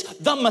is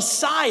the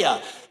Messiah.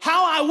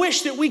 How I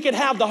wish that we could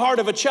have the heart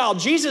of a child.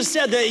 Jesus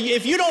said that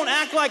if you don't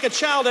act like a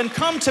child and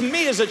come to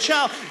me as a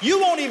child,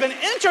 you won't even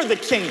enter the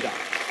kingdom.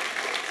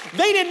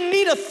 They didn't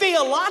need a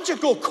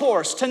theological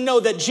course to know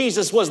that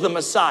Jesus was the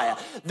Messiah.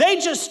 They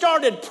just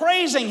started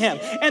praising him,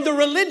 and the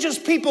religious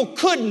people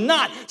could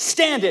not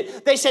stand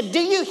it. They said, "Do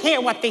you hear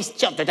what these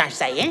children are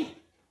saying?"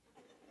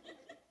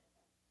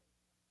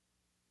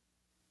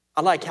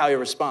 I like how he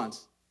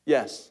responds.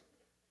 Yes.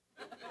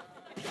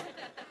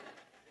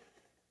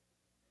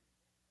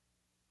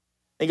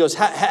 He goes,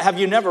 "Have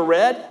you never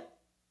read?"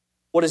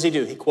 What does he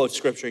do? He quotes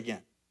scripture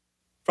again.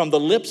 "From the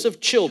lips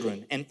of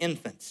children and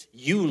infants,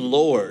 you,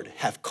 Lord,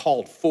 have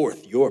called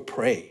forth your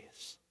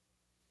praise."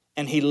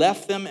 And he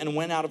left them and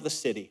went out of the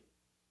city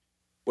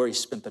where he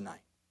spent the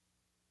night.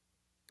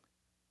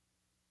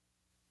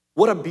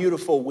 What a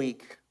beautiful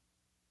week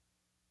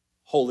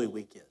Holy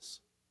Week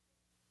is.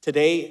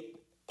 Today,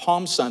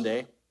 Palm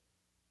Sunday,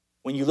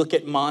 when you look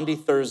at Maundy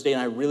Thursday,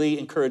 and I really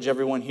encourage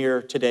everyone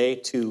here today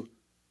to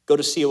go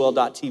to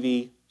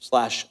col.tv/Maundy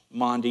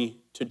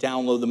to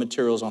download the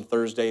materials on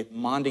Thursday.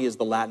 Maundy is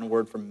the Latin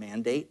word for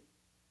mandate.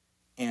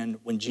 And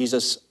when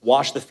Jesus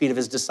washed the feet of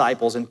his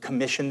disciples and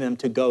commissioned them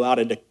to go out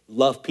and to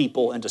love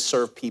people and to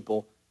serve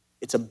people,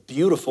 it's a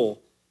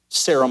beautiful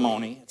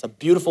ceremony. It's a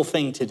beautiful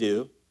thing to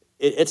do.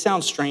 It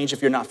sounds strange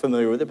if you're not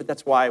familiar with it, but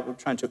that's why we're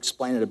trying to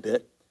explain it a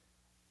bit.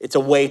 It's a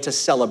way to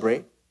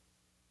celebrate.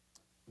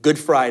 Good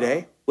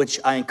Friday, which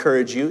I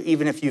encourage you,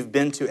 even if you've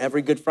been to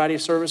every Good Friday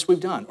service we've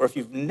done, or if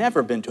you've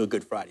never been to a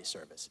Good Friday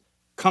service,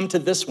 come to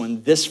this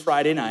one this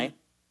Friday night.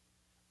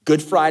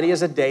 Good Friday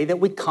is a day that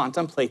we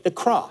contemplate the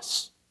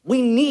cross.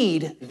 We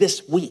need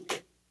this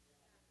week.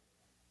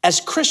 As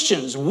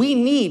Christians, we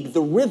need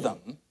the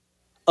rhythm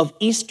of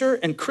Easter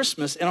and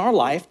Christmas in our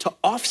life to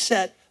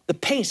offset the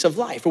pace of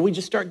life, where we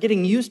just start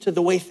getting used to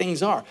the way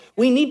things are.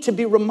 We need to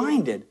be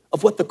reminded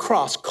of what the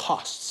cross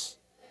costs.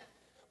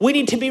 We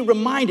need to be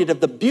reminded of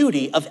the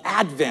beauty of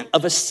Advent,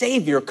 of a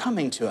Savior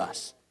coming to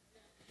us.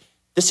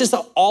 This is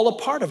all a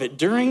part of it.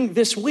 During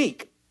this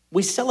week,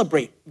 we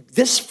celebrate.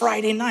 This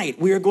Friday night,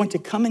 we are going to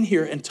come in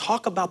here and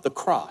talk about the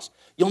cross.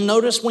 You'll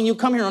notice when you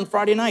come here on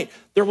Friday night,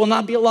 there will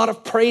not be a lot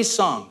of praise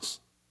songs.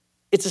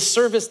 It's a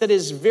service that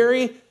is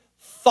very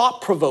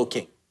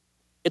thought-provoking.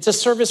 It's a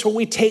service where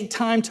we take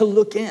time to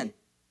look in.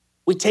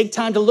 We take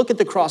time to look at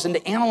the cross and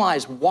to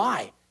analyze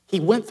why he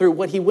went through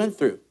what he went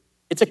through.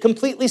 It's a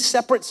completely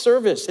separate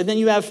service. And then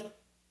you have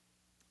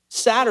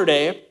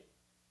Saturday,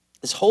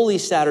 this Holy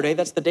Saturday,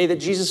 that's the day that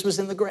Jesus was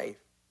in the grave.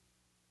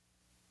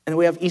 And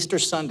we have Easter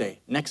Sunday,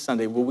 next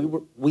Sunday,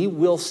 where we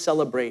will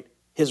celebrate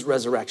his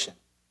resurrection.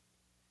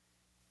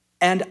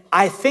 And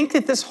I think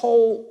that this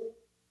whole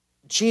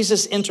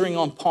Jesus entering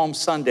on Palm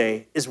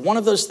Sunday is one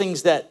of those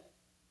things that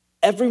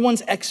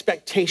everyone's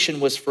expectation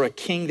was for a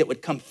king that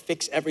would come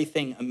fix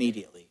everything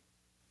immediately,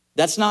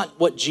 That's not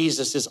what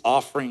Jesus is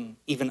offering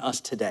even us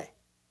today.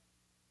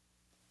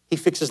 He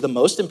fixes the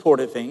most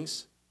important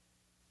things.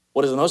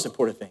 What is the most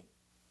important thing?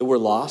 That we're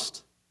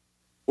lost,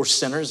 we're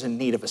sinners in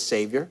need of a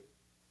Savior,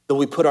 that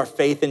we put our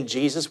faith in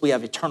Jesus, we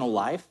have eternal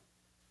life,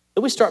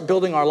 that we start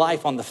building our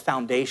life on the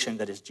foundation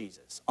that is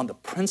Jesus, on the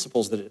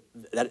principles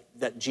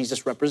that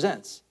Jesus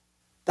represents.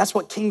 That's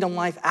what kingdom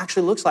life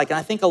actually looks like. And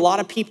I think a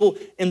lot of people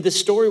in this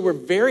story were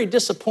very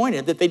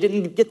disappointed that they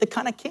didn't get the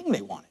kind of king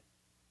they wanted.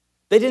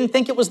 They didn't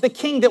think it was the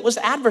king that was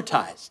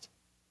advertised.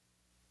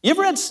 You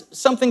ever had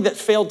something that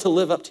failed to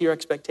live up to your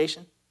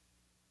expectation?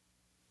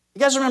 You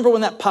guys remember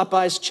when that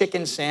Popeye's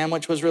chicken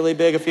sandwich was really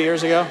big a few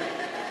years ago?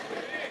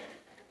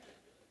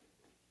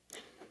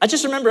 I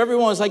just remember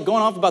everyone was like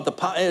going off about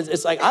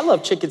it's like, I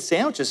love chicken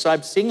sandwiches. So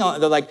I'm seeing,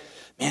 they're like,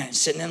 man, it's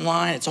sitting in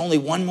line. It's only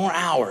 1 more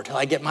hour till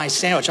I get my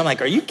sandwich. I'm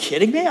like, are you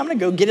kidding me? I'm gonna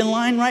go get in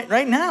line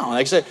right now.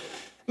 Like I said,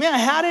 man, I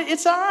had it,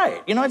 it's all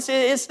right. You know,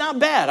 it's not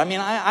bad. I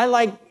mean, I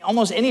like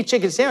almost any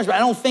chicken sandwich, but I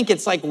don't think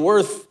it's like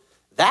worth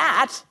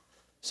that.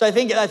 So I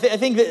think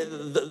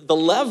that the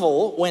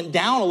level went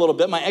down a little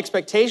bit. My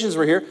expectations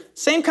were here.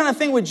 Same kind of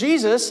thing with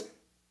Jesus.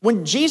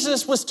 When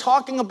Jesus was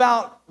talking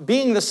about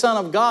being the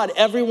Son of God,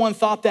 everyone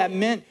thought that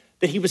meant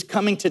that he was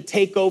coming to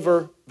take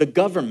over the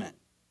government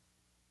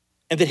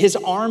and that his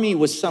army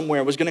was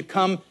somewhere, was going to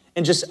come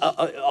and just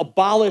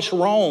abolish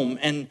Rome,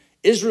 and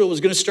Israel was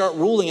going to start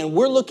ruling. And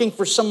we're looking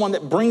for someone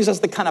that brings us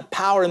the kind of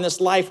power in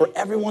this life where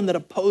everyone that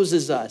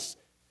opposes us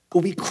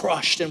will be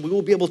crushed and we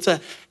will be able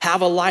to have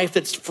a life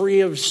that's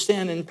free of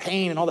sin and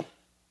pain and all that.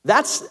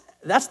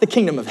 That's the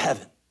kingdom of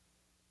heaven.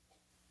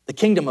 The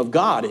kingdom of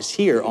God is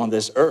here on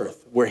this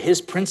earth where his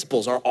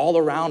principles are all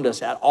around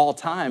us at all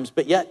times,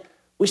 but yet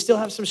we still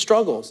have some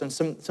struggles and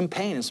some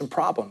pain and some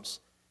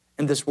problems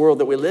in this world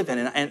that we live in.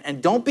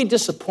 And don't be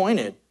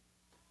disappointed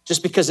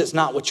just because it's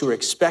not what you were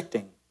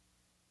expecting.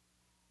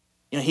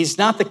 You know, he's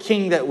not the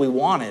king that we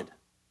wanted,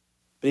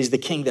 but he's the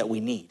king that we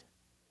need.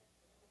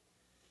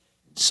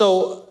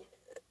 So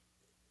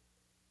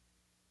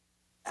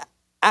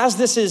as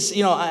this is,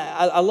 you know,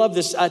 I love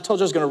this. I told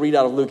you I was going to read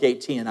out of Luke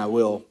 18, and I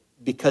will,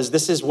 because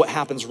this is what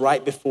happens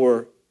right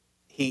before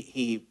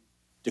he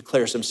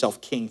declares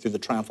himself king through the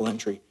triumphal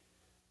entry.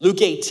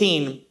 Luke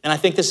 18, and I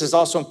think this is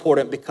also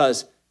important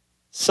because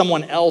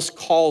someone else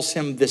calls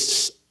him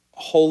this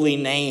holy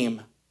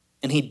name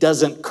and he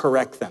doesn't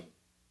correct them.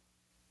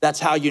 That's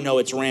how you know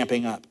it's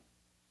ramping up.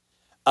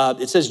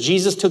 It says,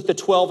 Jesus took the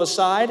 12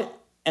 aside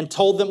and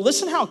told them,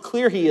 listen how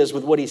clear he is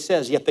with what he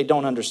says, yet they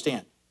don't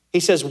understand.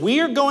 He says, we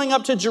are going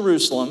up to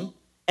Jerusalem,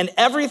 and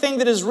everything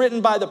that is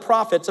written by the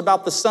prophets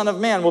about the Son of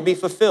Man will be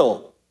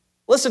fulfilled.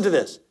 Listen to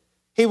this.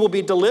 He will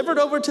be delivered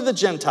over to the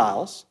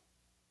Gentiles.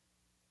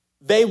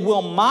 They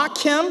will mock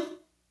him,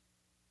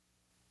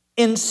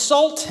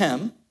 insult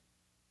him.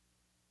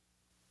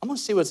 I'm going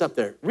to see what's up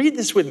there. Read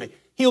this with me.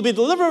 He will be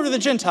delivered over to the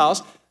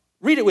Gentiles.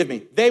 Read it with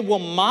me. They will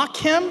mock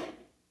him,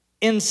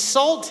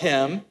 insult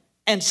him,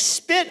 and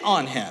spit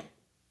on him.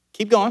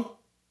 Keep going.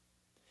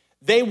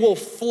 They will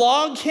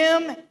flog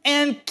him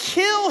and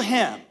kill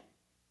him.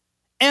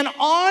 And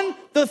on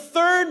the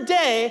third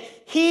day,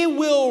 he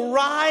will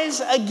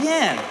rise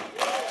again.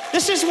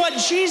 This is what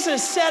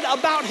Jesus said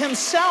about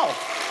himself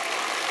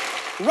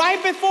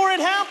right before it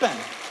happened.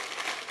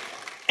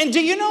 And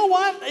do you know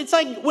what? It's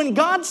like when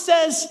God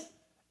says,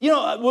 you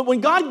know,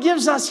 when God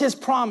gives us his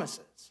promises,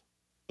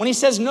 when he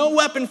says, no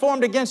weapon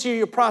formed against you,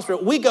 you'll prosper,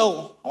 we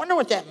go, I wonder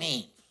what that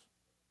means.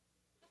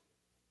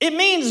 It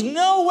means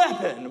no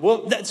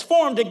weapon that's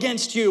formed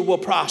against you will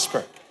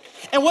prosper.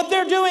 And what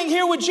they're doing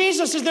here with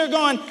Jesus is they're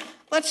going,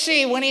 let's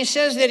see, when he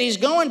says that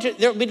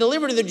they'll be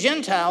delivered to the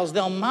Gentiles,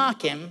 they'll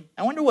mock him.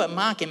 I wonder what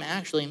mock him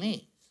actually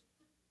means.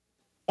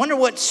 Wonder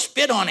what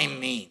spit on him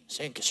means.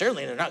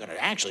 Certainly they're not going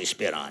to actually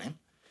spit on him.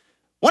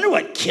 Wonder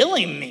what kill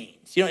him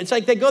means. You know, it's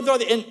like they go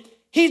through and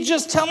he's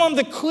just telling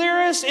them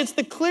it's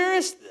the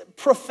clearest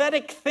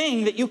prophetic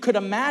thing that you could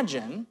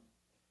imagine.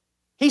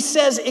 He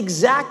says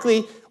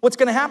exactly what's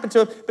going to happen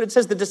to him, but it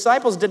says the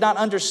disciples did not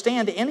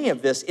understand any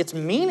of this. Its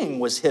meaning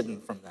was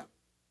hidden from them.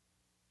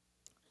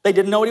 They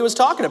didn't know what he was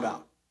talking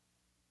about.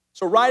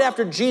 So right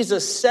after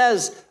Jesus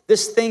says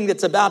this thing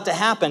that's about to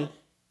happen,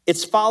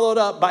 it's followed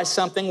up by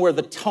something where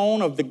the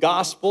tone of the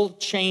gospel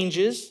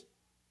changes.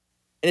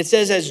 And it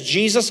says, as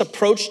Jesus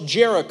approached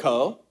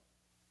Jericho,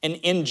 and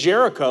in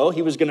Jericho,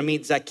 he was going to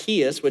meet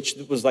Zacchaeus, which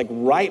was like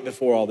right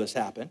before all this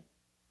happened.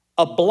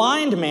 A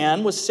blind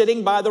man was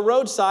sitting by the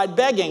roadside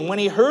begging. When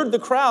he heard the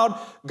crowd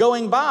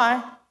going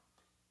by,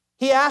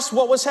 he asked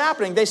what was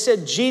happening. They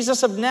said,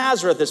 Jesus of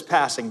Nazareth is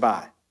passing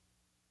by.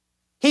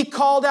 He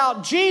called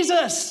out,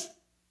 Jesus,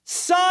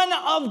 Son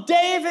of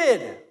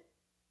David.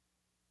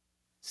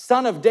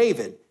 Son of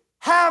David,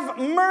 have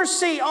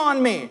mercy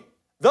on me.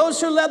 Those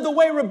who led the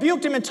way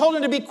rebuked him and told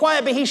him to be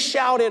quiet, but he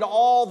shouted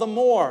all the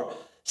more,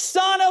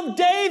 Son of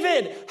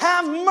David,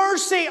 have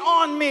mercy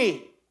on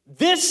me.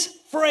 This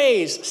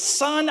phrase,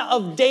 Son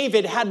of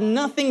David, had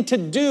nothing to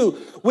do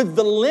with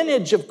the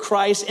lineage of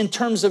Christ in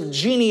terms of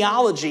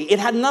genealogy. It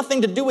had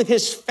nothing to do with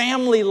his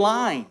family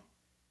line.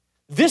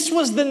 This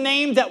was the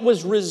name that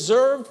was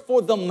reserved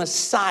for the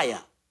Messiah,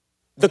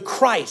 the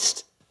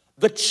Christ,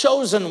 the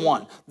chosen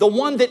one, the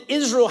one that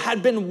Israel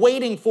had been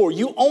waiting for.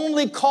 You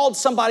only called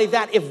somebody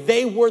that if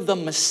they were the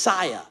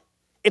Messiah.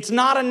 It's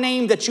not a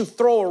name that you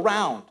throw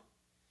around.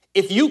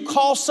 If you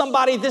call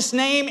somebody this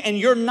name and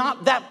you're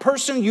not that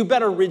person, you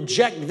better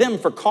reject them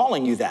for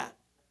calling you that.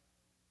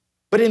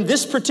 But in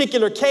this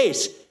particular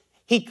case,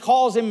 he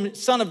calls him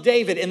son of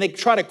David, and they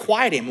try to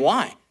quiet him.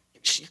 Why?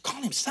 You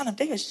call him son of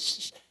David.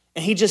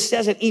 And he just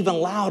says it even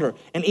louder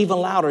and even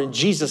louder. And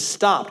Jesus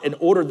stopped and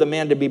ordered the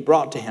man to be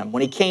brought to him.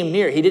 When he came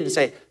near, he didn't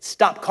say,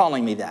 stop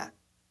calling me that.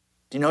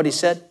 Do you know what he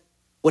said?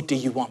 What do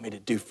you want me to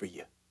do for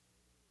you?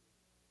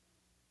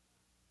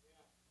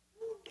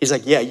 He's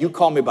like, yeah, you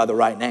call me by the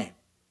right name.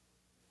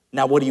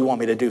 Now, what do you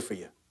want me to do for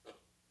you?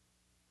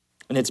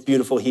 And it's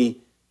beautiful.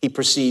 He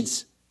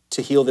proceeds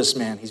to heal this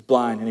man. He's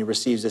blind, and he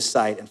receives his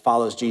sight and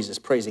follows Jesus,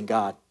 praising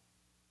God.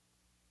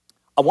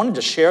 I wanted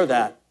to share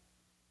that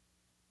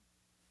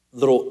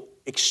little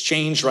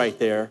exchange right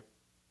there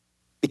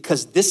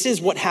because this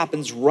is what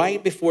happens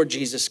right before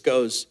Jesus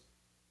goes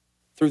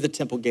through the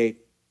temple gate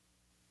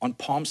on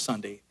Palm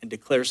Sunday and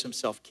declares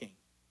himself king.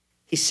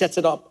 He sets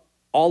it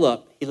all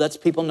up. He lets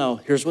people know,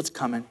 here's what's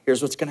coming.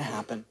 Here's what's going to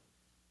happen.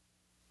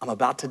 I'm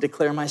about to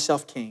declare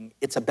myself king.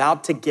 It's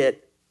about to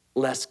get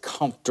less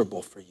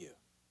comfortable for you.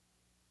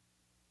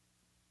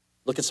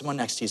 Look at someone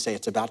next to you, say,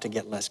 it's about to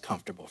get less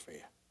comfortable for you.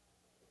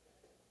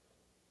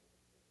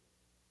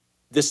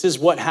 This is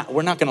what,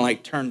 we're not going to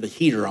like turn the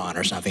heater on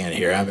or something in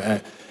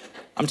here.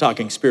 I'm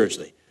talking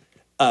spiritually.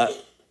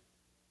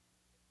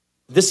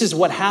 This is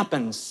what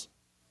happens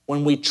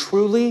when we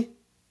truly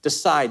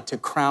decide to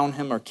crown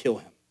him or kill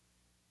him.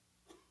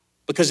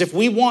 Because if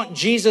we want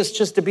Jesus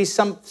just to be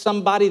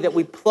somebody that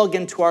we plug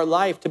into our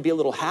life to be a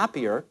little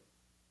happier,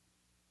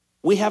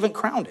 we haven't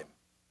crowned him.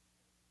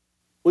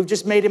 We've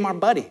just made him our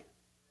buddy.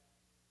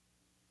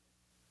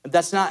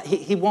 That's not,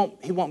 he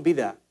won't be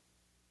that.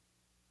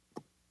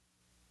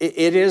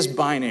 It is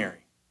binary.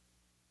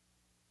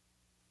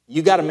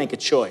 You got to make a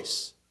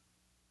choice.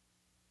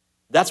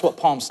 That's what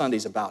Palm Sunday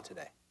is about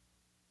today.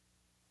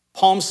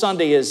 Palm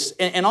Sunday is,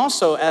 and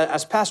also,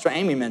 as Pastor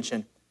Amy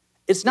mentioned,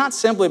 it's not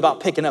simply about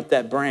picking up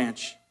that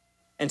branch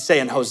and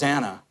saying,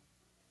 Hosanna,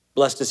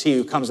 blessed is he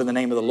who comes in the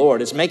name of the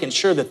Lord. It's making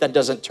sure that that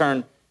doesn't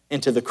turn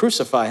into the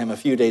crucify him a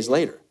few days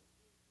later.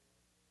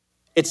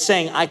 It's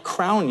saying, I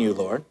crown you,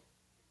 Lord.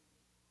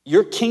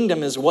 Your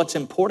kingdom is what's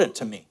important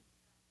to me.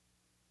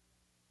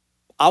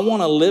 I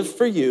want to live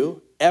for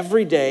you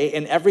every day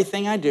in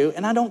everything I do,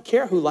 and I don't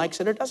care who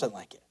likes it or doesn't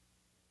like it.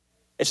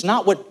 It's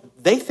not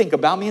what they think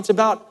about me. It's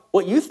about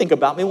what you think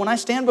about me when I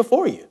stand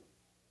before you.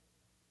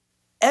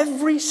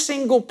 Every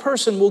single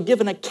person will give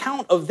an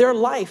account of their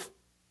life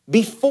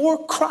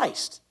before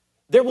Christ.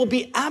 There will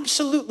be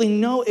absolutely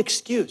no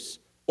excuse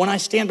when I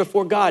stand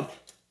before God.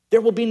 There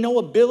will be no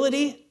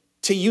ability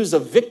to use a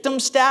victim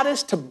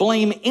status to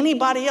blame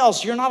anybody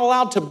else. You're not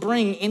allowed to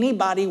bring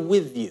anybody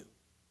with you.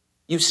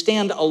 You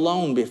stand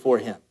alone before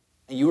him,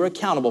 and you are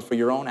accountable for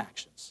your own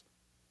actions.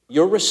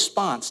 Your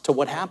response to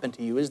what happened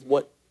to you is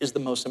what is the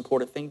most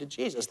important thing to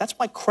Jesus. That's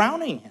why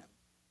crowning him,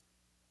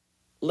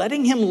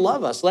 letting him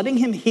love us, letting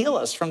him heal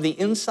us from the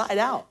inside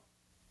out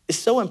is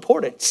so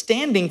important.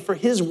 Standing for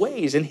his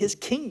ways and his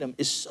kingdom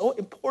is so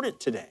important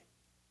today.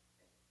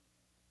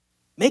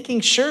 Making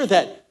sure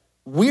that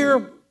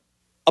we're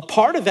a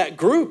part of that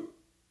group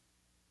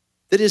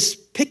that is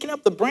picking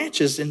up the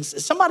branches. And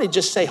somebody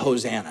just say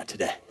Hosanna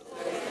today.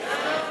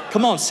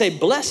 Come on, say,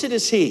 blessed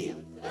is he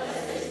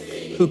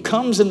who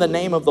comes in the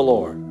name of the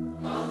Lord.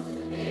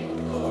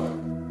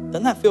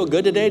 Doesn't that feel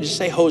good today? Just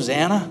say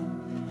Hosanna.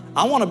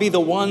 I want to be the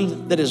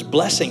one that is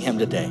blessing him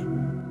today.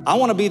 I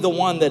want to be the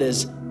one that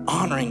is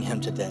honoring him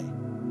today.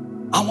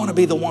 I want to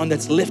be the one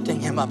that's lifting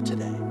him up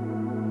today.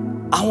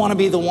 I want to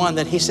be the one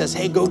that he says,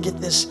 hey, go get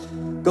this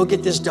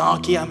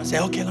donkey. I'm going to say,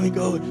 okay, let me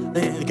go.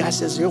 The guy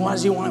says, why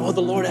does he want it? Well,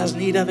 the Lord has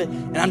need of it.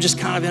 And I'm just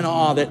kind of in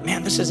awe that,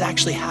 man, this is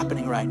actually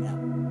happening right now.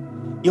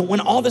 You know,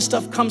 when all this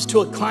stuff comes to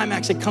a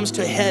climax, it comes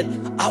to a head,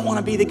 I want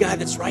to be the guy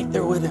that's right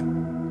there with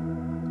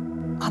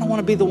him. I don't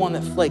want to be the one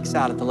that flakes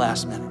out at the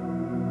last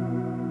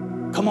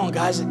minute. Come on,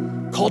 guys.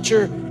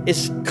 Culture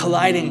is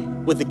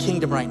colliding with the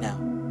kingdom right now.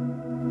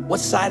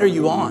 What side are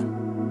you on?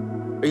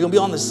 Are you going to be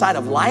on the side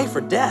of life or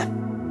death?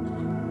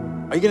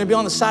 Are you going to be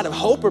on the side of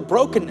hope or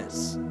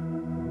brokenness?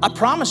 I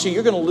promise you,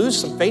 you're going to lose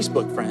some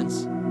Facebook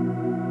friends.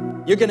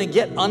 You're going to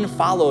get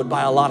unfollowed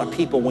by a lot of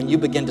people when you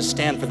begin to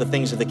stand for the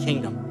things of the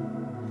kingdom.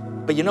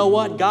 But you know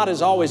what? God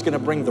is always going to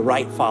bring the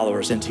right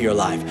followers into your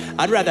life.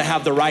 I'd rather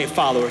have the right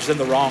followers than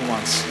the wrong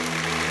ones.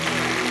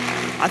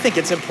 I think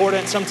it's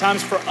important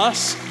sometimes for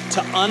us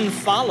to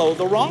unfollow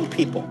the wrong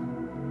people.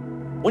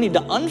 We need to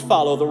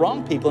unfollow the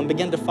wrong people and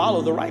begin to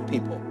follow the right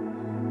people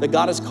that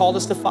God has called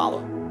us to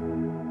follow.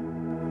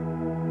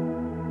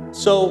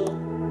 So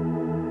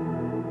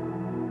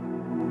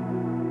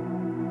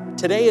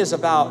today is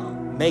about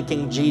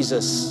making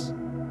Jesus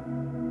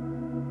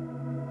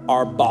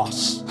our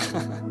boss.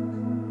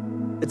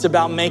 It's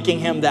about making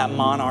him that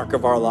monarch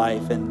of our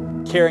life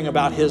and caring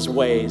about his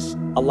ways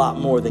a lot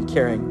more than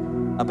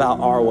caring about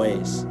our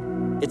ways.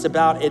 It's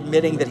about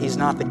admitting that he's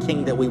not the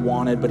king that we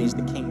wanted, but he's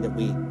the king that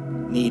we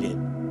needed.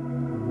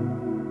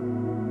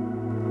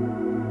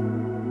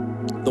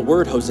 The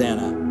word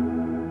Hosanna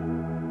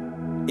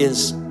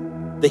is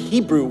the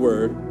Hebrew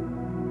word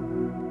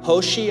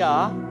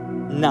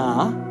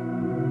Hoshiah-na,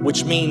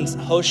 which means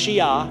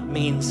Hoshea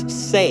means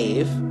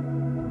save,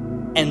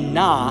 and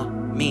Na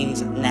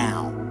means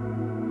now.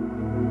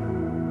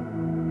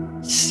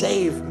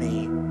 Save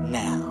me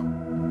now.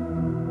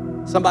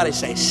 Somebody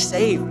say,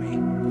 save me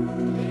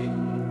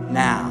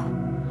now.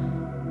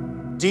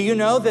 Do you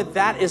know that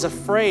that is a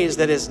phrase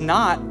that is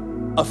not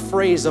a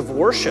phrase of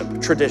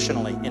worship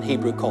traditionally in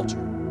Hebrew culture?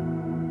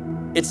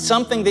 It's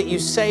something that you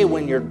say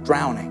when you're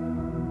drowning,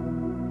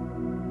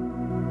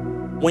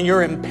 when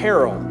you're in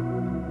peril.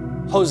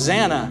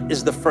 Hosanna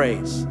is the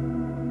phrase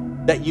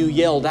that you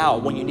yelled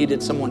out when you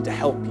needed someone to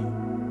help you.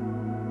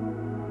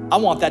 I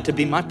want that to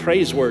be my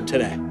praise word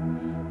today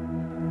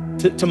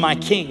to my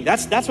king.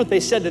 That's what they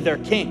said to their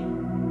king.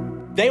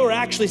 They were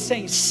actually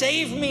saying,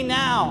 save me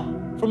now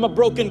from a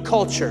broken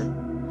culture.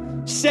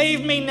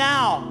 Save me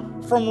now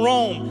from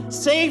Rome.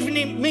 Save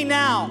me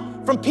now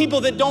from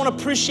people that don't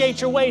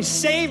appreciate your ways.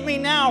 Save me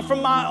now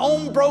from my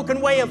own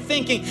broken way of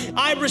thinking.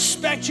 I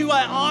respect you.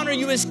 I honor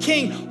you as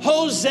king.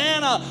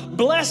 Hosanna,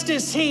 blessed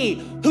is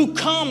he who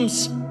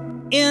comes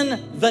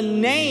in the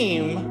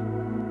name.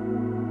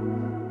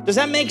 Does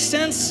that make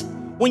sense?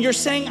 When you're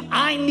saying,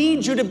 I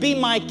need you to be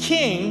my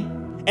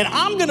king, and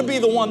I'm gonna be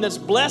the one that's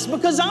blessed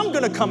because I'm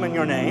gonna come in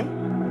your name.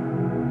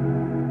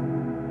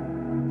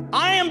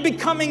 I am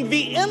becoming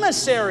the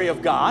emissary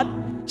of God,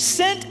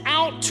 sent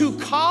out to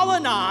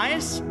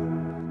colonize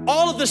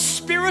all of the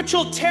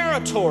spiritual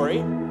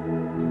territory.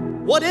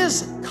 What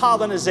is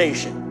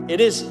colonization? It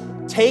is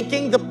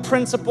taking the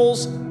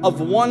principles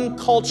of one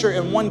culture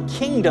and one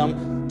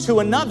kingdom to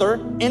another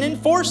and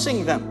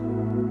enforcing them.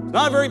 It's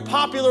not a very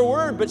popular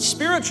word, but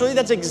spiritually,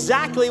 that's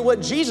exactly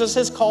what Jesus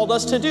has called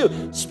us to do.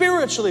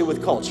 Spiritually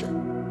with culture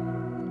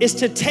is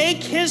to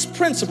take his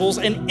principles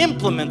and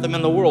implement them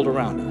in the world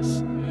around us.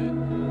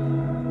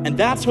 And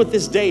that's what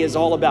this day is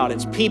all about.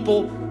 It's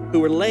people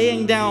who are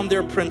laying down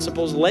their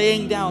principles,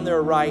 laying down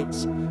their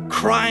rights,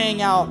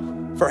 crying out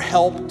for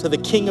help to the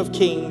King of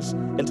Kings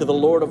and to the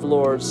Lord of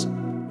Lords.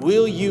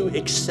 Will you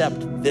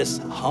accept this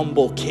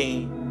humble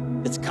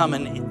king that's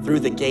coming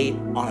through the gate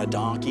on a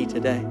donkey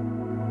today?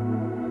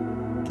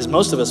 Because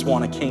most of us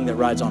want a king that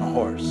rides on a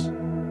horse.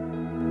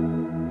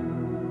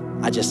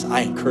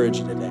 I encourage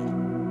you today.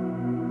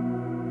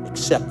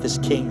 Accept this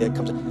king that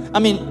comes. I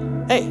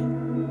mean, hey,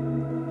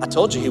 I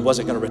told you he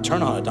wasn't going to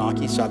return on a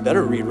donkey, so I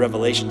better read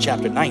Revelation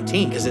chapter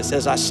 19, because it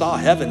says, I saw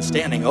heaven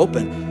standing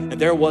open,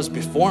 and there was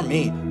before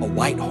me a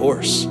white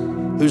horse,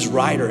 whose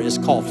rider is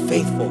called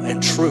Faithful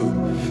and True.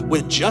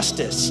 With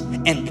justice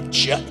and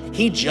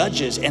he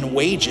judges and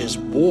wages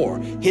war.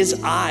 His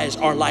eyes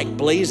are like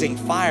blazing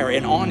fire,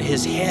 and on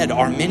his head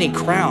are many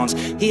crowns.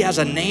 He has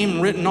a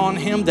name written on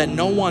him that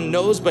no one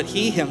knows but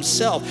he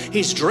himself.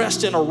 He's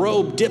dressed in a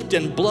robe dipped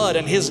in blood,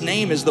 and his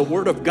name is the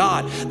Word of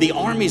God. The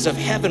armies of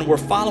heaven were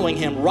following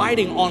him,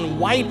 riding on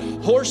white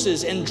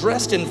horses and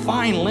dressed in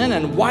fine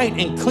linen, white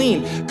and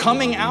clean.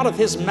 Coming out of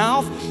his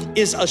mouth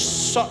is a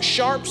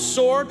sharp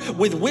sword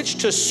with which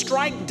to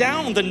strike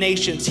down the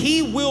nations.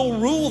 He will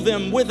rule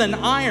them with an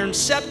iron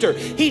scepter.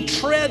 He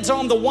treads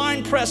on the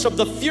winepress of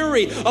the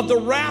fury of the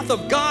wrath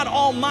of God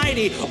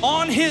Almighty.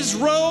 On his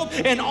robe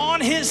and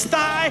on his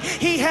thigh,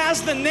 he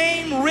has the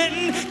name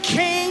written,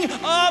 King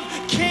of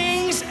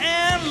Kings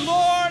and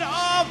Lord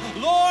of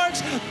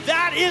Lords.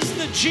 That is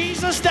the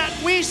Jesus that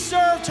we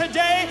serve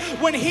today.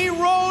 When he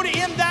rode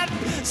in that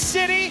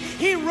city,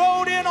 he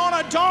rode in on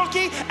a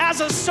donkey as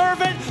a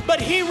servant, but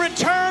he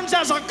returns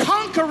as a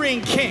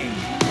conquering king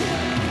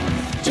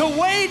to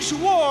wage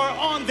war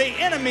on the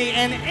enemy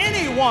and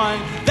anyone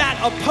that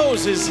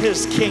opposes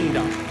his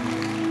kingdom.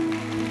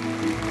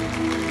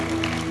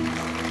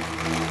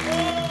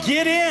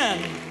 Get in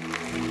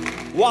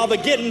while the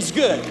getting's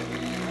good,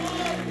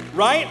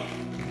 right?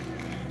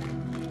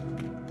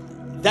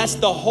 That's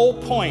the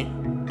whole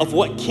point of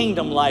what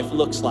kingdom life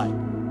looks like,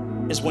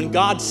 is when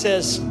God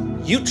says,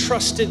 you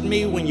trusted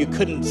me when you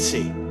couldn't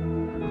see,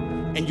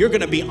 and you're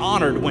gonna be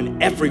honored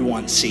when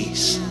everyone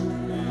sees.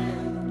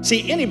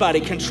 See,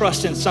 anybody can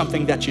trust in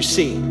something that you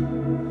see.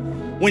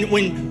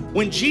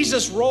 When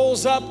Jesus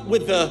rolls up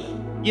with the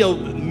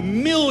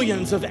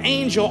millions of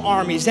angel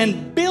armies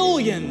and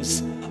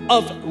billions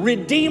of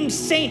redeemed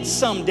saints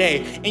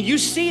someday, and you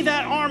see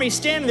that army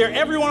standing there,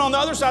 everyone on the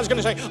other side is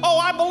gonna say, oh,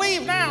 I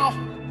believe now.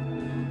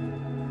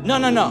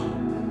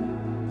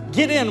 No.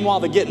 Get in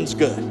while the getting's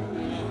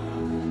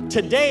good.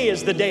 Today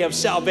is the day of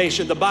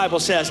salvation. The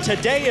Bible says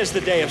today is the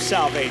day of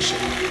salvation.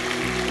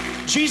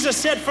 Jesus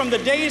said, from the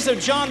days of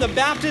John the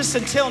Baptist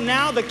until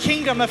now, the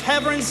kingdom of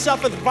heaven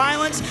suffereth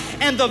violence,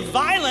 and the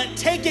violent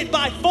take it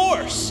by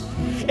force.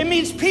 It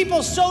means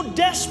people so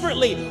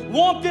desperately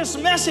want this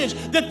message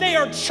that they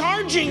are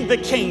charging the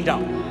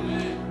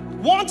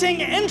kingdom,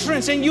 wanting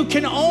entrance, and you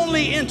can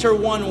only enter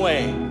one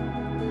way.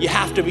 You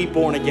have to be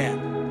born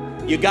again.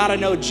 You got to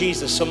know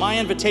Jesus. So my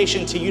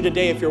invitation to you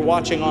today, if you're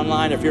watching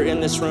online, if you're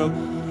in this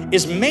room,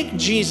 is make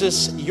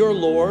Jesus your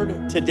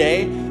Lord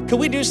today. Could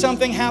we do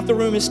something? Half the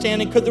room is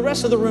standing. Could the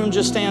rest of the room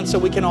just stand so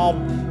we can all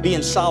be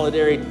in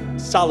solidarity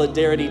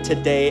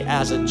today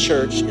as a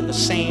church in the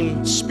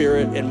same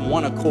spirit and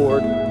one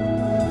accord?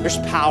 There's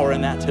power in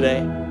that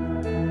today.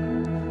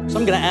 So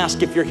I'm going to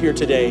ask if you're here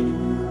today,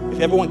 if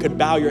everyone could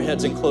bow your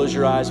heads and close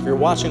your eyes. If you're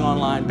watching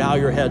online, bow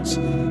your heads,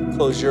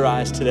 close your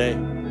eyes today.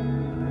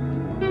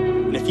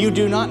 And if you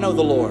do not know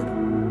the Lord,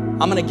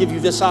 I'm going to give you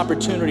this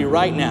opportunity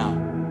right now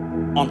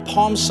on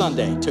Palm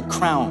Sunday to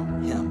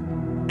crown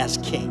him as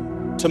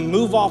king, to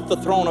move off the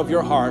throne of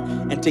your heart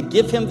and to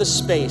give him the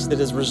space that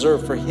is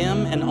reserved for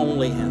him and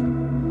only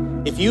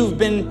him. If you've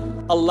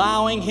been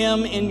allowing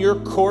him in your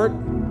court,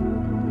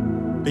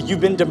 but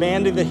you've been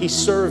demanding that he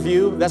serve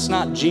you, that's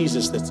not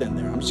Jesus that's in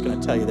there. I'm just going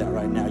to tell you that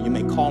right now. You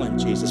may call him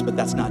Jesus, but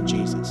that's not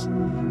Jesus.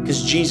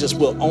 Because Jesus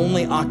will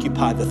only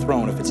occupy the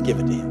throne if it's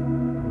given to him.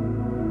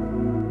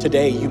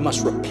 Today, you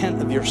must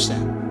repent of your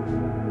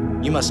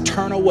sin. You must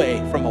turn away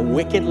from a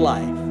wicked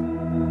life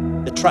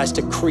that tries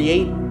to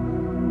create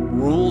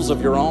rules of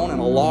your own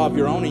and a law of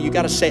your own. And you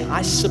got to say,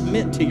 I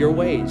submit to your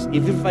ways.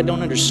 Even if I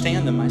don't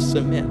understand them, I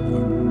submit,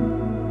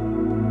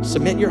 Lord.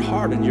 Submit your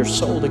heart and your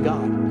soul to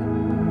God.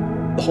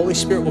 The Holy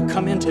Spirit will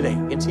come in today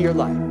into your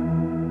life.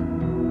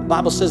 The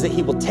Bible says that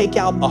he will take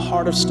out a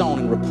heart of stone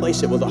and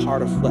replace it with a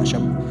heart of flesh.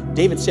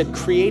 David said,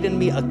 create in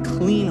me a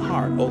clean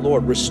heart, O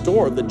Lord.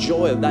 Restore the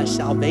joy of thy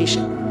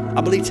salvation. I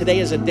believe today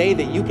is a day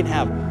that you can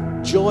have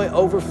joy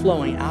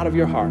overflowing out of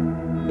your heart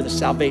for the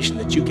salvation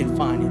that you can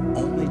find in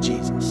only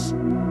Jesus.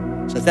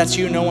 So if that's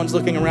you, no one's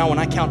looking around. When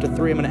I count to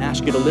 3, I'm going to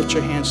ask you to lift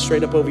your hand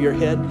straight up over your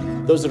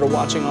head. Those that are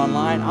watching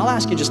online, I'll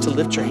ask you just to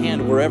lift your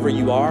hand wherever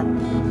you are.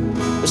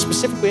 But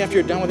specifically after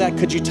you're done with that,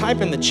 could you type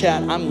in the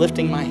chat, I'm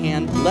lifting my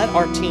hand. Let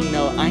our team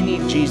know I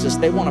need Jesus.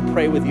 They want to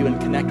pray with you and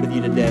connect with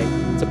you today.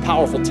 It's a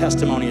powerful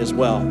testimony as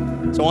well.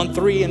 So on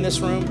 3 in this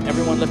room,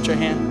 everyone lift your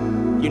hand.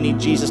 You need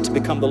Jesus to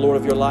become the Lord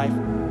of your life.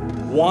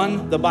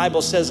 1, the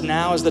Bible says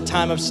now is the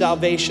time of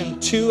salvation.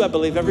 2, I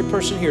believe every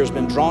person here has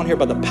been drawn here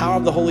by the power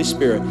of the Holy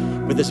Spirit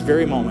with this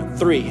very moment.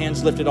 3,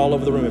 hands lifted all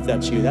over the room if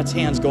that's you. That's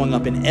hands going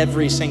up in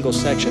every single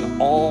section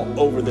all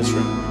over this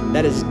room.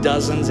 That is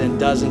dozens and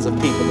dozens of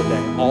people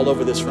today all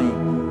over this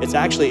room. It's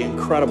actually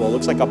incredible. It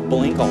looks like a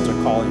blink altar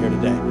call here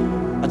today.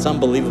 That's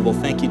unbelievable.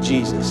 Thank you,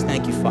 Jesus.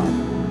 Thank you, Father.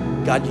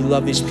 God, you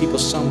love these people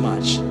so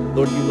much.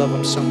 Lord, you love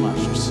them so much.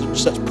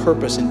 There's such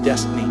purpose and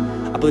destiny.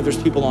 I believe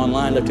there's people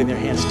online lifting their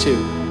hands too.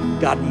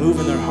 God, move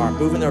in their heart,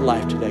 move in their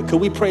life today.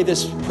 Could we pray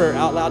this prayer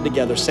out loud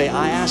together? Say,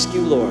 I ask you,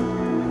 Lord,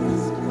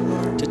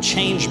 to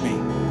change me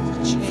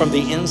from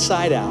the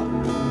inside out.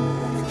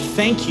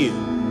 Thank you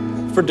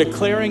for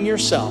declaring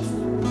yourself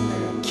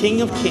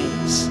King of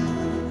Kings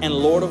and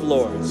Lord of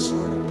Lords.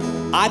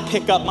 I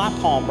pick up my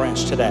palm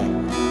branch today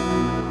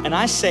and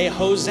I say,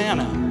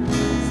 Hosanna,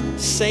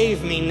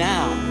 save me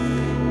now.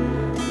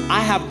 I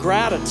have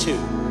gratitude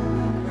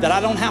that I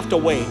don't have to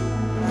wait.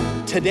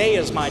 Today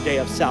is my day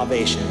of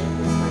salvation.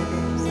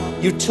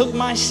 You took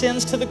my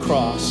sins to the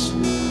cross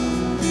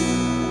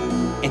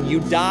and you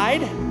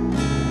died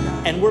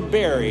and were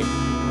buried.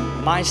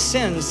 My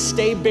sins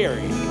stay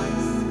buried,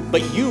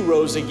 but you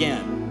rose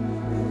again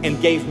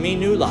and gave me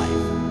new life.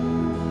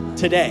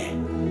 Today,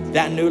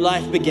 that new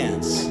life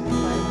begins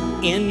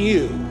in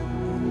you,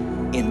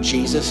 in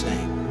Jesus'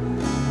 name.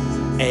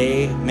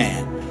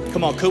 Amen.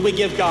 Come on, could we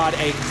give God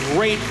a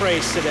great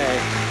praise today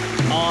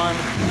on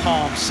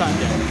Palm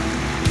Sunday?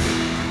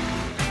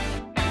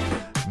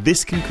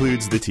 This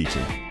concludes the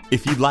teaching.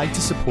 If you'd like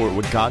to support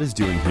what God is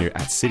doing here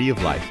at City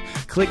of Life,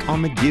 click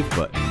on the Give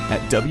button at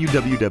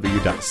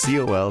www.col.tv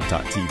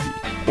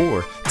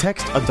or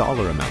text a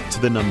dollar amount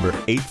to the number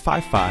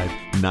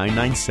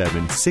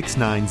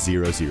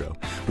 855-997-6900.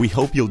 We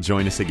hope you'll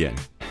join us again.